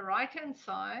on the right-hand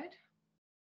side.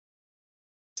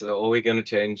 So all we're going to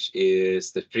change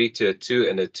is the 3 to a 2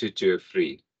 and a 2 to a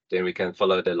 3. Then we can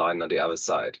follow the line on the other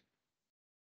side.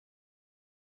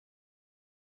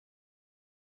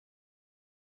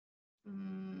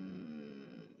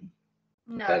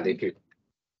 No.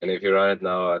 And if you run it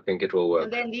now, I think it will work.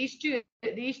 And then these two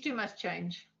must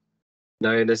change.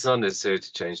 No, it's not necessary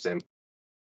to change them.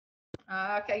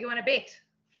 Okay, you want to bet?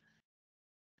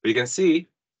 We can see.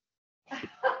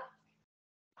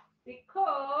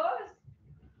 Because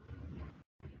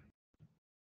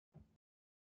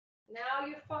now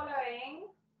you're following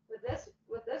with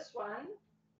this one.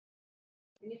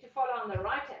 You need to follow on the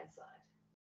right-hand side.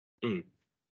 Mm.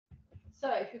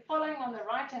 So if you're following on the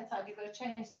right-hand side, you've got to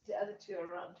change the other two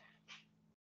around.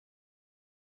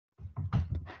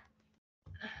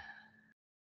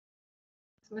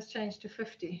 This must change to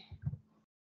 50.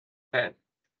 Okay.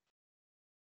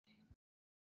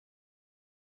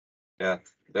 Yeah.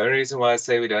 The only reason why I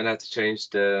say we don't have to change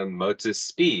the motor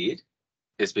speed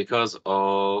is because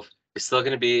of it's still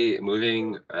going to be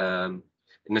moving in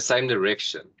the same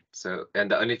direction. So,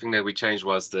 and the only thing that we changed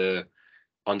was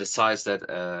on the size that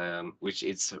which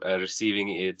it's receiving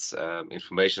its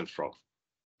information from.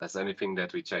 That's the only thing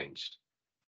that we changed.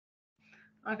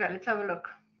 Okay, let's have a look.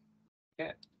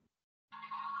 Yeah.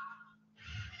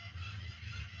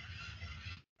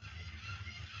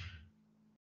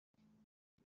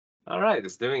 All right,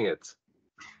 it's doing it.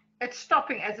 It's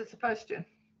stopping as it's supposed to.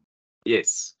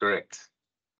 Yes, correct.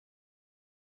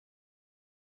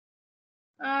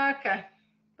 Okay.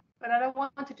 But I don't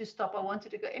want it to stop. I want it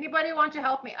to go. Anybody want to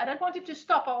help me? I don't want it to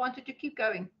stop. I want it to keep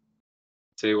going.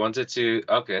 So you wanted to,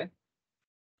 okay.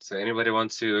 So anybody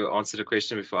want to answer the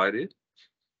question before I do?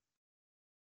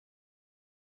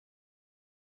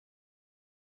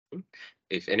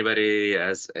 If anybody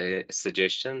has a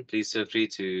suggestion, please feel free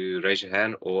to raise your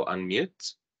hand or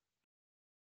unmute.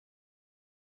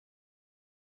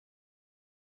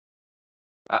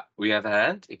 We have a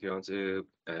hand. If you want to,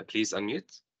 please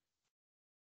unmute.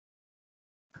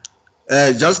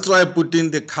 Just try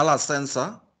putting the color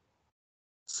sensor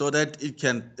so that it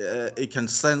can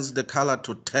sense the color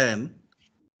to turn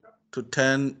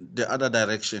the other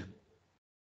direction.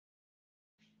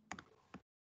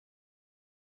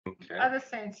 Okay. Other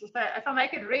senses. So if I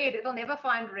make it red, it'll never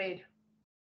find red.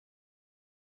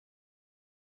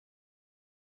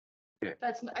 Yeah.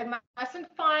 So it mustn't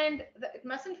find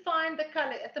the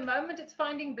color. At the moment, it's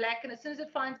finding black, and as soon as it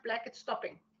finds black, it's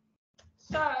stopping.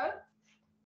 So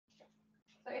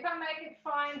if I make it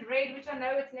find red, which I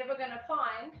know it's never going to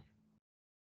find,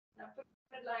 I'll put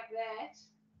it like that.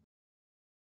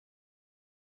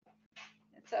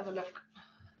 Let's have a look.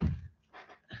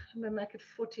 I'm going to make it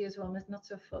 40 as well. It's not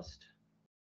so fast.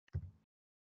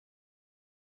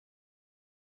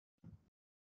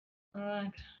 All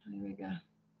right, here we go.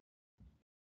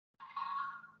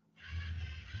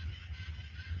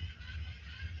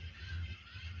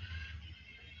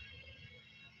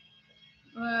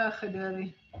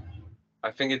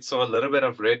 I think it saw a little bit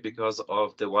of red because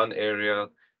of the one area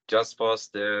just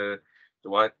past the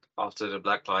white after the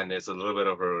black line. There's a little bit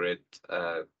of a red,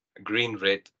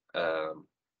 green-red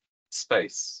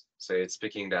space. So it's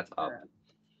picking that up.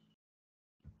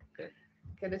 Okay.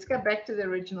 Okay, let's go back to the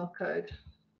original code.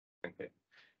 Okay.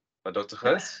 But Dr.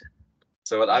 Gers,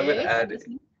 so what I would add,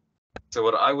 so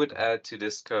what I would add to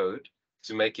this code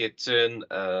to make it turn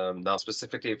now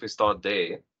specifically if we start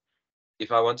there.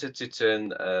 If I wanted to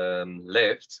turn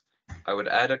left, I would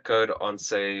add a code on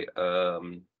say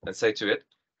and say to it,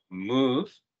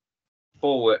 move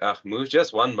forward, move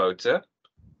just one motor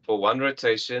for one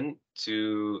rotation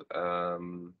to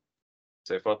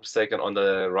so if I'm not mistaken on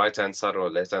the right hand side or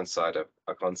left hand side.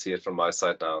 I can't see it from my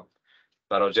side now,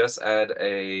 but I'll just add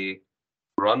a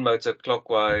run motor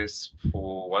clockwise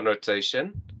for one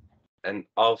rotation, and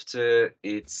after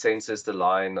it senses the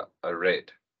line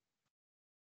red.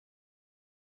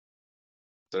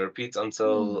 So repeat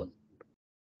until,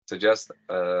 so just,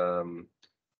 do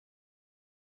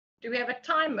we have a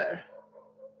timer?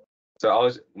 So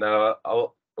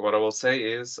what I will say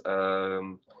is,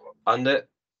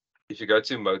 if you go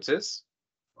to motors,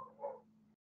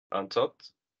 on top.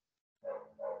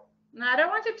 No, I don't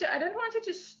want it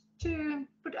to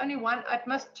put only one. It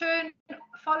must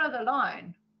follow the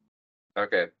line.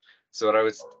 Okay. So what I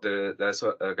was,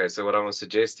 so what I was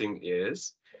suggesting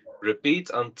is repeat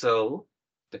until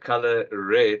the color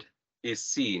red is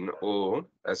seen, or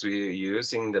as we're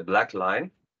using the black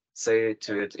line, say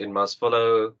to it, it must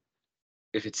follow.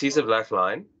 If it sees a black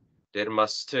line, then it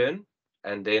must turn,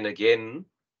 and then again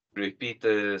repeat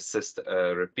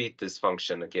repeat this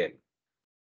function again.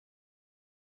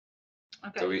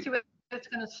 Okay, So let's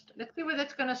see whether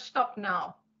it's gonna stop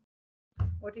now.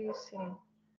 What do you see?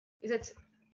 Is it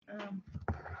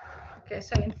okay?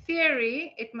 So in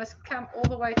theory, it must come all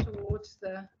the way towards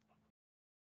the.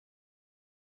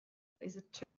 There's a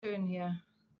turn here.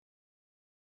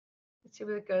 Let's see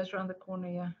where it goes around the corner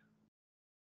here.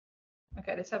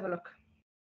 Okay, let's have a look.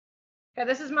 Okay,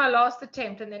 this is my last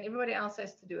attempt, and then everybody else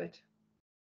has to do it.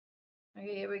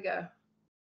 Okay, here we go.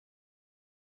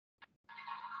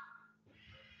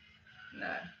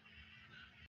 No.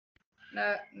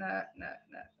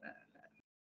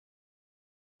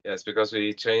 Yes, because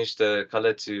we changed the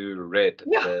color to red,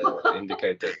 the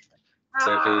indicated.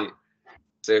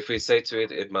 So if we say to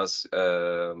it, it must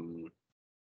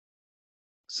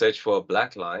search for a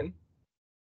black line,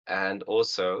 and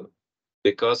also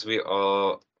because the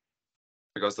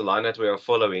line that we are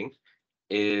following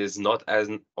is not as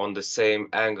on the same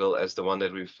angle as the one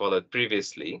that we followed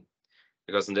previously,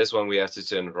 because in this one we have to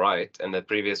turn right, and the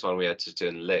previous one we had to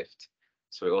turn left.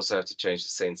 So we also have to change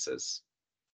the sensors.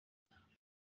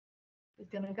 It's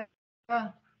gonna go.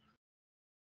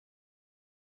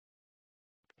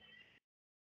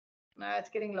 No, it's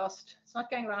getting lost. It's not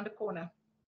going around a corner.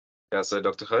 Yeah, so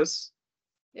Dr. Gous,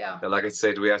 Yeah. like I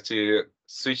said, we have to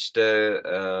switch the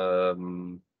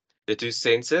two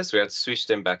sensors. We have to switch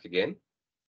them back again.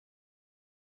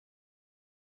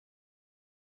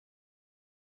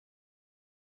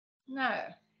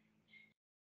 No.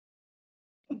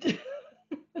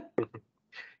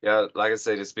 Yeah, like I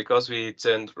said, it's because we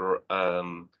turned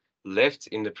left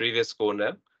in the previous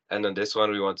corner, and on this one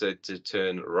we wanted to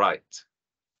turn right.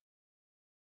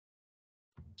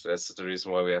 So that's the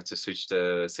reason why we have to switch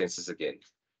the sensors again.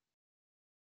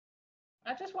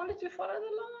 I just wanted to follow the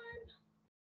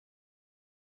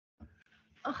line.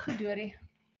 Oh, doody.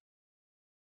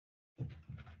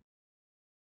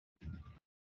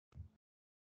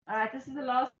 All right, this is the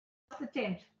last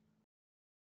attempt.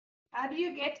 How do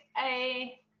you get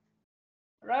a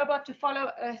robot to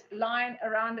follow a line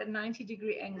around a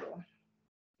 90-degree angle?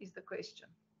 Is the question.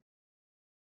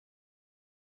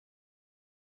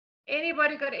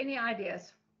 Anybody got any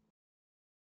ideas?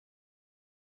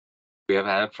 We have a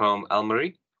hand from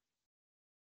Elmarie.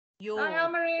 Hi,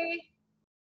 Elmarie.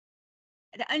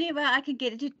 The only way I can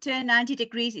get it to turn 90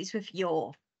 degrees is with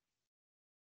yaw.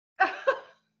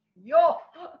 Yaw.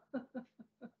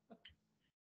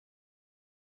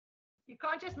 You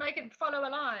can't just make it follow a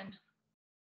line.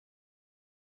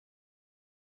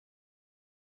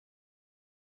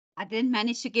 I didn't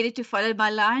manage to get it to follow my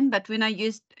line, but when I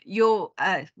used your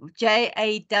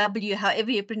JAW,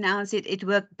 however you pronounce it, it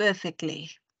worked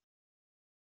perfectly.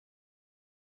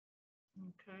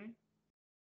 Okay.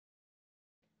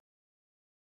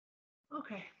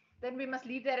 Okay, then we must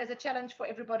leave that as a challenge for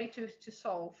everybody to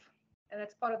solve, and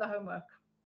that's part of the homework.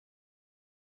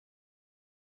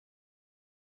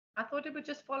 I thought it would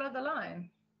just follow the line.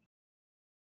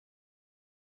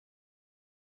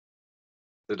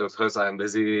 So Dr. Gous, I'm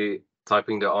busy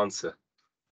typing the answer.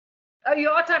 Oh, you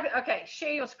are typing. Okay,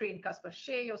 share your screen, Casper.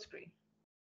 Share your screen.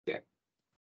 Yeah.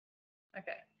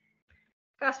 Okay.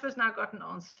 Casper's now got an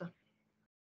answer.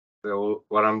 So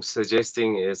what I'm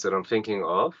suggesting is, what I'm thinking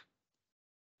of,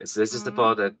 is this is the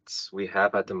part that we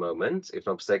have at the moment. If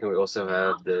I'm mistaken, we also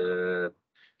have the,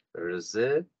 where is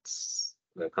it?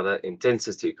 The color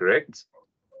intensity, correct?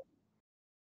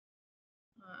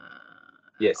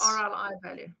 Yes. RLI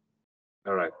value.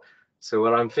 All right. So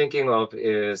what I'm thinking of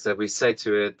is that we say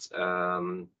to it,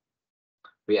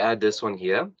 we add this one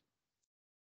here,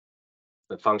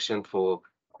 the function for,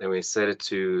 then we set it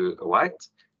to white.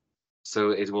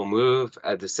 So it will move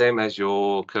at the same as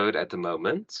your code at the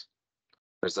moment.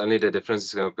 There's only the difference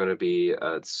is going to be,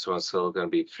 this one's still going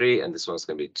to be 3 and this one's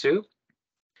going to be 2.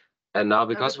 And now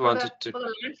because we wanted to... For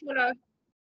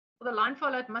the line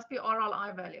follow, it must be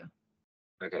RLI value.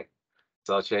 Okay,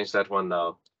 so I'll change that one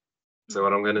now. So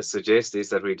what I'm going to suggest is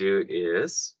that we do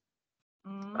is,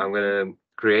 I'm going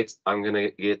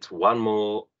to get one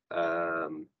more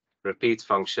repeat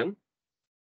function.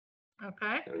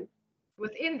 Okay.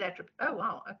 Within that, oh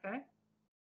wow, okay.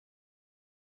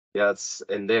 Yes,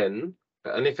 and then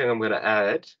the only thing I'm going to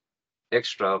add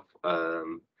extra,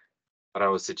 what I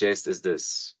would suggest is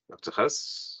this. Dr.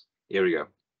 Gous, here we go.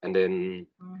 And then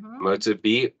motor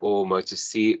B or motor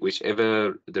C,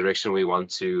 whichever direction we want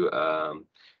to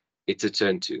it to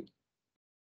turn to.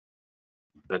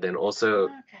 But then also,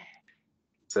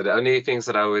 so the only things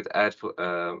that I would add for,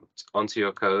 onto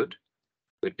your code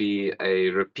would be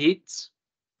a repeat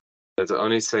that will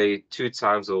only say 2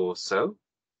 times or so,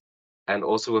 and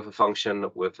also with a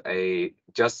function with a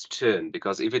just turn,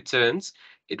 because if it turns,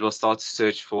 it will start to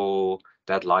search for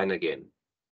that line again.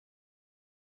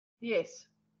 Yes.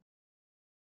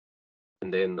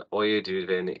 And then all you do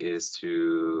then is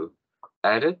to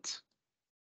add it,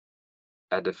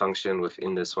 add the function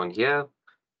within this one here,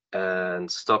 and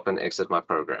stop and exit my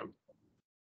program.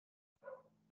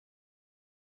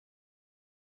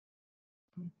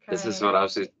 Okay. This is what I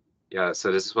was, yeah,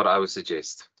 so this is what I would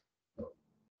suggest.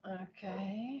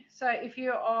 Okay, so if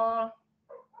you are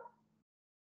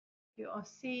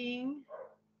seeing,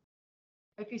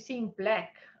 if you're seeing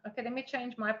black, okay, let me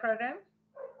change my program.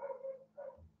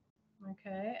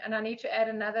 Okay, and I need to add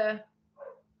another.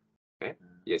 Okay,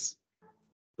 yes.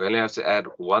 We only have to add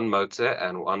one motor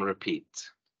and one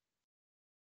repeat.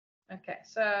 Okay,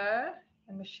 so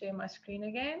let me share my screen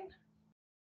again.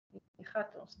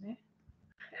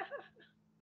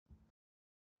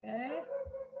 Okay.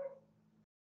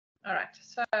 All right,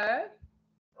 so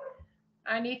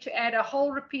I need to add a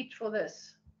whole repeat for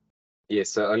this. Yes,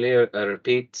 so only a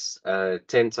repeat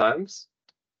 10 times.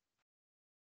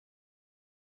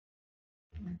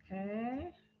 Okay.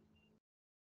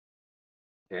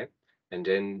 Okay, And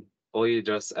then all you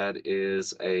just add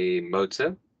is a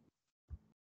motor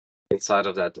inside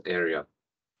of that area,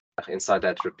 inside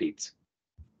that repeat.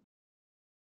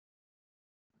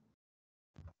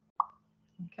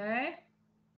 Okay.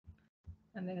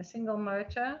 And then a single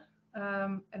motor,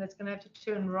 and it's going to have to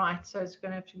turn right, so it's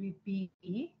going to have to be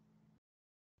B.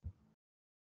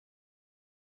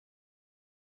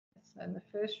 So in the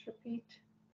first repeat,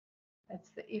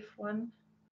 that's the F one.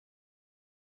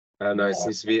 No, it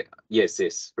needs to be,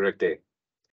 yes, correct there.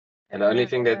 And the only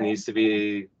thing that needs to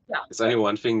be, there's only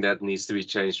one thing that needs to be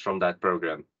changed from that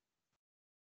program.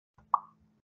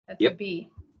 That's a B.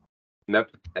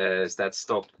 Nope, is that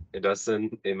stop? It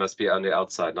doesn't, it must be on the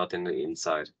outside, not in the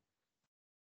inside.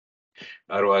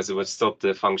 Otherwise, it would stop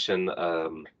the function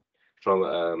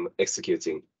from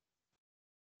executing.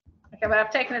 Okay, but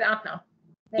I've taken it out now.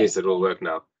 There. Yes, it will work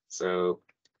now. So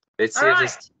let's see if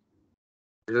this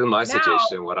is my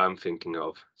suggestion, what I'm thinking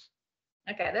of.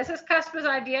 Okay, this is Casper's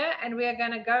idea, and we are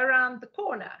going to go around the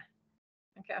corner.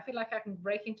 Okay, I feel like I can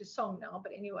break into song now,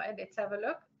 but anyway, let's have a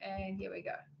look, and here we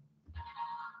go.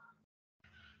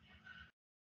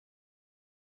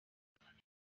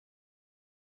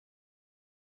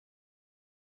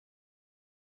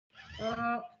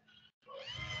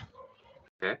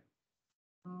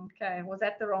 Okay, was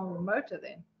that the wrong motor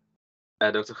then?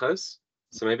 Dr. Goos,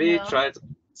 so maybe try it.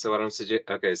 So what I'm suggesting,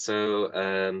 okay,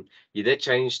 so you did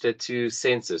change the two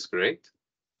sensors, correct?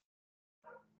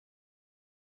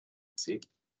 See?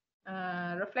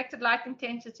 Reflected light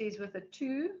intensities with a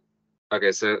 2.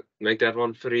 Okay, so make that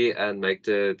one 3 and make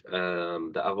the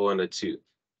other one a 2.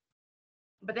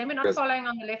 But then we're not following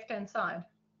on the left-hand side.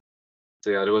 So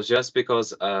yeah, it was just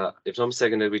because if I'm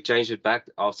mistaken, that we changed it back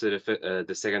after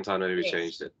the second time that we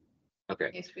changed it. Okay.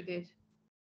 Yes, we did.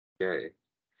 Okay,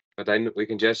 but then we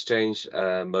can just change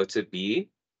motor B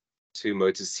to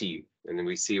motor C, and then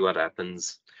we see what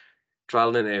happens.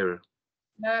 Trial and error.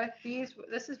 No,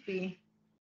 this is B.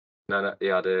 No,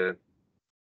 yeah,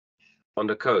 on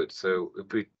the code. So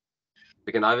if we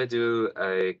can either do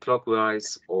a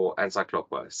clockwise or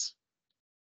anti-clockwise.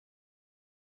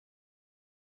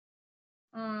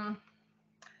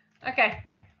 Okay.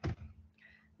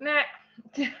 Nah.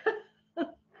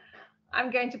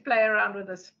 I'm going to play around with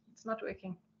this. It's not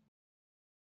working.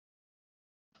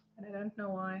 And I don't know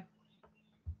why.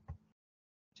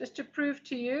 Just to prove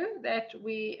to you that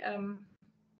we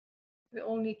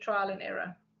all need trial and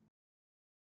error.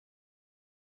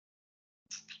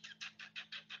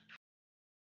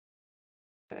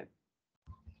 Okay.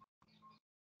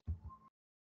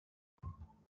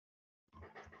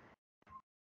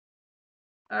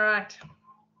 All right.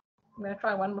 I'm going to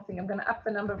try one more thing. I'm going to up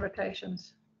the number of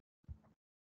rotations.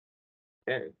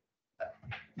 Okay.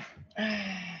 It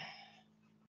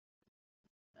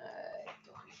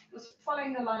was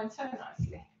following the line so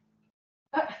nicely.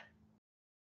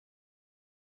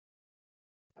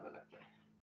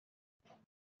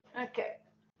 Okay.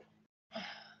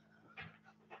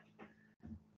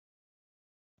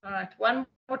 All right, one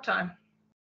more time.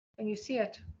 Can you see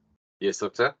it? Yes,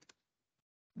 doctor.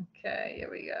 Okay, here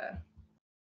we go.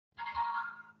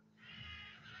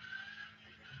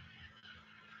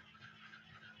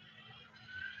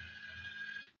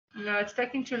 No, it's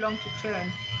taking too long to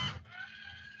turn.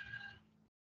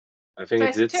 I think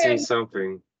it did see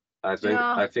something. I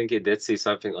think it did see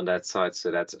something on that side,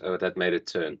 so that made it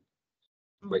turn.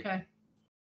 Wait. Okay.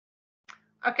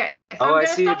 Okay. So oh, I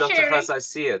see it, Dr. Haas, I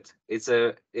see it.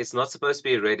 It's not supposed to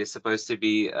be red, it's supposed to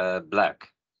be black.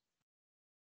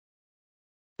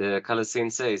 The color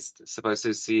sensor is supposed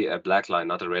to see a black line,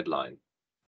 not a red line.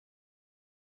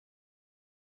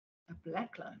 A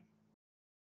black line?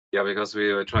 Yeah, because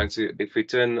we were trying to, if we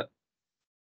turn,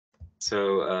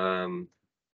 so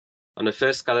on the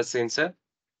first color sensor,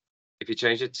 if you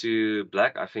change it to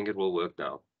black, I think it will work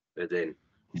now. But then.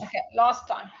 Okay, last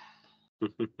time.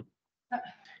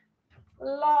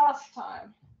 Last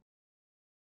time.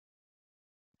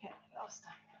 Okay, last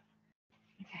time.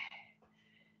 Okay.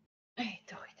 Hey,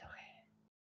 do it.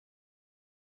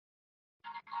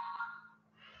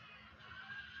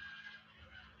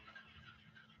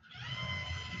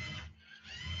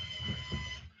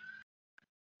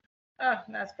 Oh,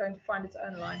 now it's going to find its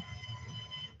own line.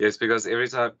 Yes, because every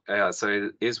time, so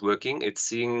it is working. It's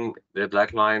seeing the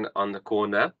black line on the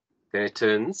corner, then it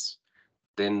turns,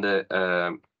 then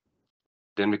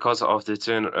then because of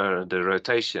the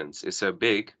rotations is so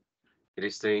big, it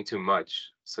is turning too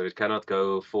much, so it cannot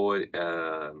go forward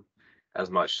as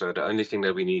much. So the only thing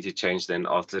that we need to change then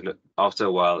after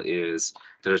a while is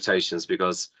the rotations,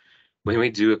 because when we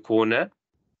do a corner,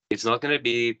 it's not going to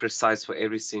be precise for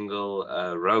every single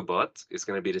robot. It's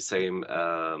going to be the same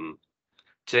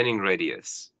turning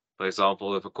radius. For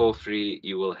example, with a core 3,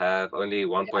 you will have only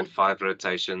 1.5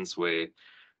 rotations, where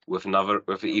with an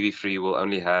EV3 you will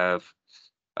only have,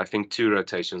 I think, 2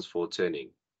 rotations for turning.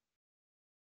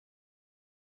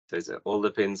 So it all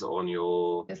depends on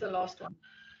your... Here's the last one.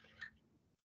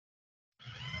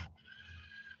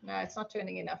 No, it's not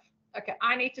turning enough. Okay,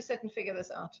 I need to sit and figure this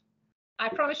out. I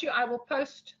promise you I will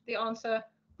post the answer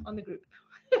on the group.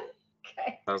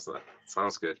 Okay.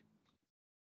 Sounds good.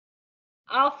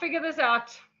 I'll figure this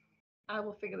out. I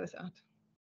will figure this out.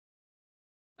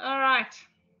 All right.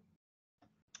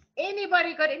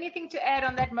 Anybody got anything to add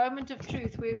on that moment of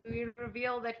truth where we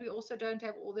reveal that we also don't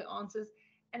have all the answers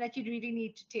and that you really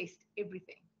need to test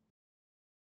everything?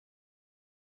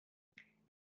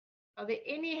 Are there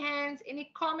any hands,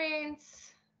 any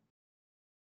comments?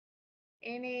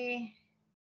 Any?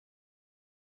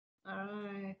 All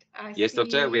right. Yes,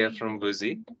 Doctor, we have from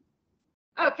Vuzi.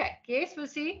 Okay, yes,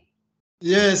 Vuzi.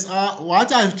 Yes,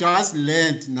 what I've just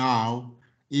learned now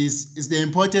is the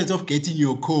importance of getting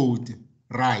your code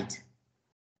right.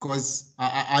 Because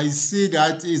I see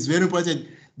that is very important.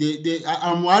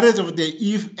 I'm worried of the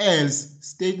if-else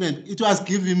statement. It was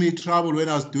giving me trouble when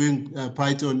I was doing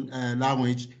Python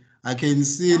language. I can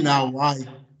see now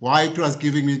why it was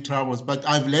giving me troubles. But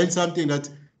I've learned something that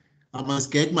I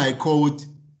must get my code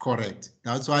correct.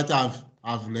 That's what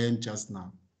I've learned just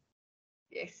now.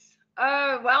 Yes.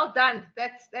 Oh, well done.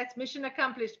 That's mission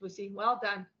accomplished, Busi. Well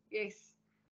done. Yes.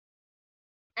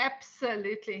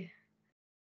 Absolutely.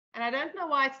 And I don't know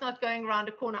why it's not going around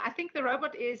a corner. I think the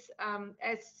robot is,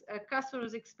 as Casper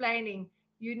was explaining,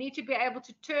 you need to be able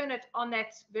to turn it on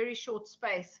that very short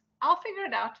space. I'll figure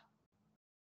it out.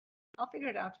 I'll figure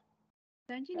it out.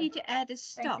 Don't you need to add a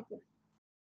stop?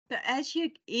 So as you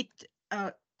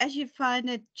find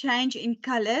a change in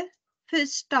color,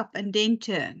 first stop and then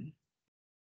turn.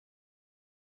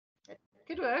 That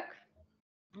could work.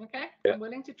 Okay, yeah. I'm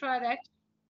willing to try that.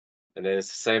 And then it's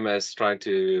the same as trying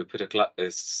to put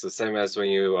it's the same as when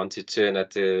you want to turn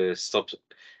at the stop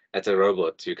at a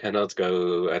robot. You cannot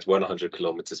go at 100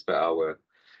 kilometers per hour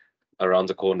around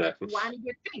the corner. One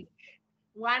would think.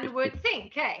 One would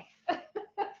think, hey. All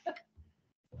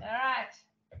right.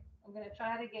 I'm going to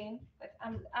try it again, but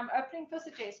I'm opening for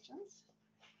suggestions.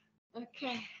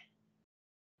 Okay.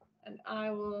 And I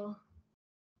will.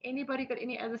 Anybody got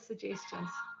any other suggestions?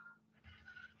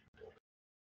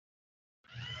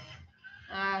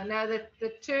 No, the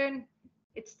turn,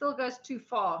 it still goes too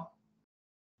far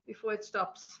before it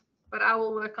stops, but I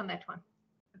will work on that one.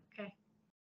 Okay.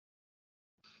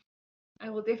 I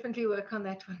will definitely work on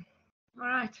that one. All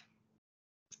right.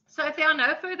 So if there are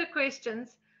no further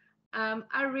questions,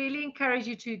 I really encourage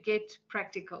you to get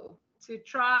practical, to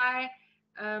try,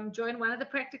 join one of the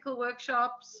practical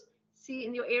workshops, see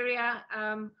in your area.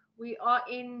 We are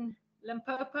in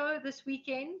Limpopo this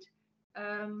weekend.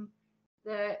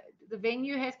 The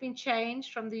venue has been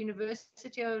changed from the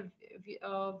University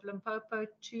of Limpopo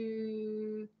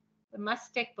to the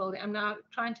Mustec building. I'm now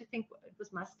trying to think, it was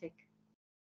Mustec.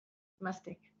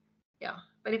 Yeah.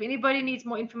 But if anybody needs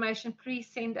more information, please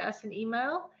send us an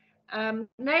email.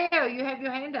 Neo, you have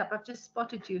your hand up. I've just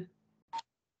spotted you.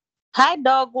 Hi,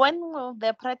 Dog. When will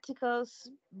the practicals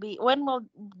be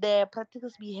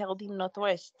held in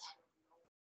Northwest?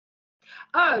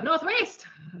 Oh, Northwest.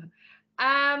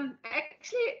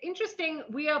 Actually, interesting.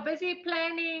 We are busy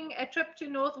planning a trip to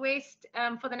Northwest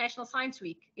for the National Science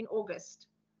Week in August.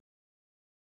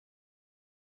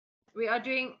 We are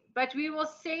doing, but we will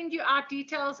send you our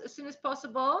details as soon as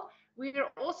possible. We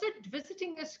are also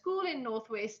visiting a school in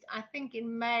Northwest, I think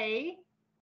in May,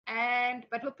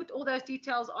 but we'll put all those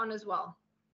details on as well.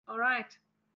 All right.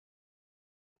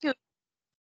 Good.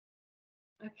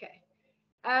 Okay.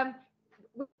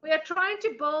 We are trying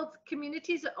to build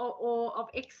communities of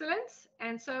excellence,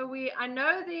 and so I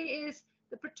know there is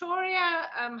the Pretoria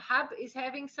hub is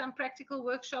having some practical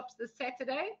workshops this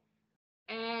Saturday,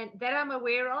 and that I'm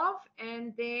aware of.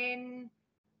 And then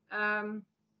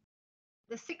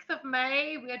the 6th of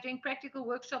May, we are doing practical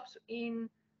workshops in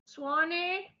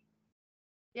Swane.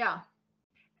 Yeah.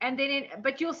 And then,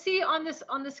 but you'll see on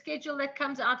the schedule that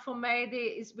comes out for May,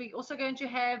 we're also going to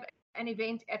have an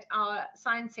event at our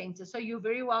science center. So you're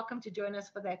very welcome to join us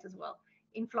for that as well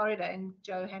in Florida, in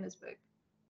Johannesburg.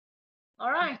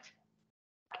 All right.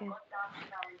 Okay.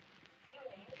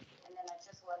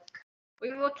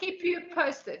 We will keep you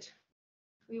posted.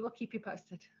 We will keep you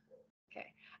posted. Okay.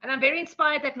 And I'm very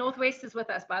inspired that Northwest is with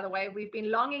us, by the way. We've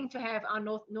been longing to have our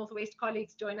Northwest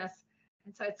colleagues join us.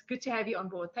 And so it's good to have you on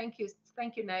board. Thank you.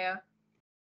 Thank you, Neo.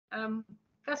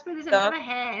 Casper, there's another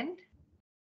hand.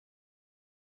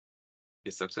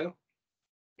 Yes, Doctor.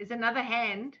 There's another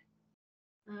hand.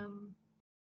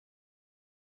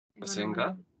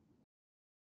 Asenga,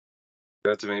 you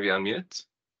have to maybe unmute.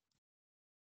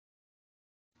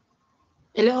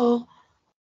 Hello.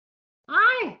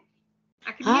 Hi.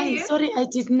 I can hear Hi. you. Sorry, I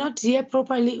did not hear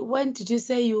properly. When did you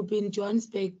say you've been in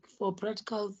Johannesburg for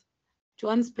practicals?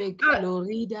 Johannesburg,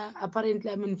 Florida.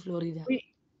 Apparently, I'm in Florida.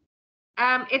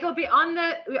 It'll be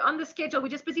we're on the schedule. We're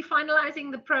just busy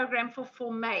finalizing the program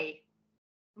for May.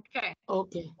 Okay.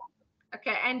 Okay.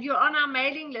 Okay, and you're on our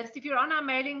mailing list. If you're on our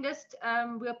mailing list,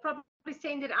 we'll probably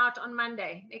send it out on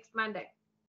Monday, next Monday.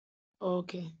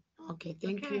 Okay. Okay.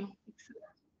 Thank you. Excellent.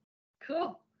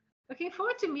 Cool. Looking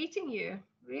forward to meeting you.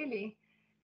 Really,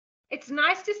 it's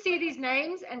nice to see these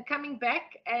names and coming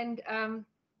back, and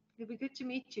it'll be good to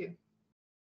meet you.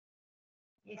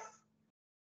 Yes.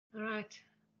 All right.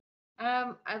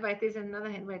 Wait, there's another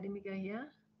hand. Wait, let me go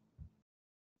here.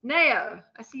 Nao,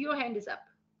 I see your hand is up.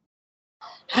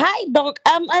 Hi, Doc.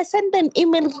 I sent an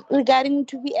email regarding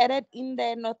to be added in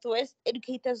the Northwest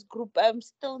Educators Group. I'm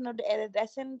still not added. I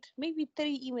sent maybe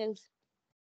 3 emails.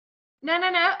 No.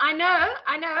 I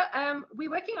know. We're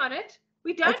working on it.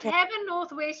 We don't have a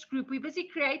Northwest group. We're busy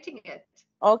creating it.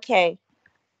 Okay.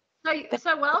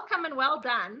 So welcome and well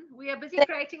done. We are busy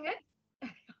creating it.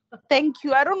 Thank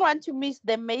you. I don't want to miss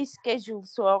the May schedule,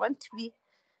 so I want to be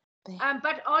there.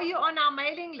 But are you on our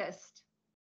mailing list?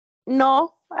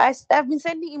 No, I've been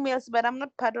sending emails, but I'm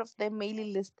not part of the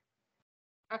mailing list.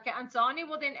 Okay, Anzani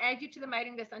will then add you to the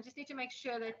mailing list. I just need to make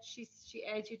sure that she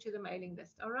adds you to the mailing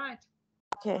list. All right.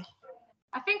 Okay.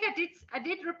 I think I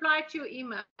did reply to your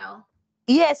email.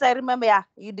 Yes, I remember. Yeah,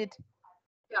 you did.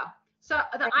 Yeah. So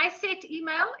the iSet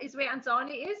email is where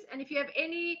Anzani is, and if you're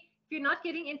not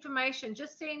getting information,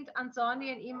 just send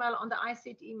Anzani an email on the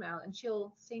iSet email, and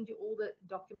she'll send you all the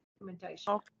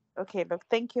documentation. Okay, look,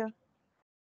 thank you.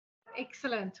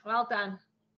 Excellent. Well done.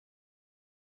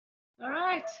 All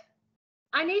right.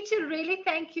 I need to really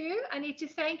thank you. I need to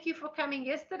thank you for coming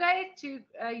yesterday to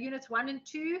units 1 and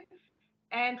 2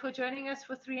 and for joining us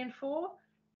for 3 and 4.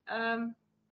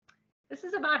 This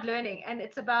is about learning, and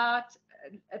it's about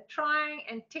trying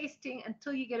and testing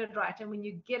until you get it right. And when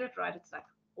you get it right, it's like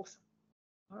awesome.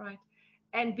 All right.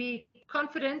 And be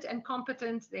confident and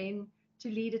competent then to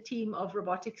lead a team of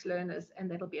robotics learners, and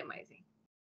that'll be amazing.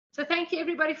 So thank you,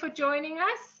 everybody, for joining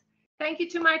us. Thank you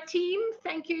to my team.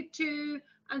 Thank you to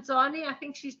Anzani. I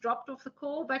think she's dropped off the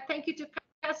call, but thank you to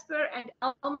Casper and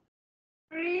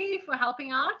Elmarie for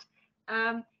helping out.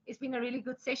 It's been a really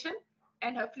good session,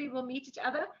 and hopefully we'll meet each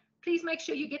other. Please make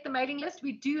sure you get the mailing list.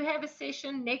 We do have a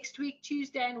session next week,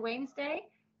 Tuesday and Wednesday,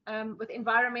 with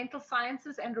environmental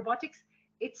sciences and robotics.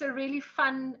 It's a really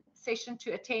fun session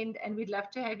to attend, and we'd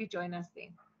love to have you join us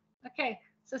then. Okay,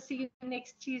 so see you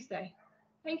next Tuesday.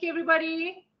 Thank you,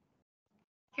 everybody.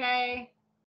 Okay,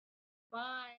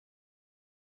 bye.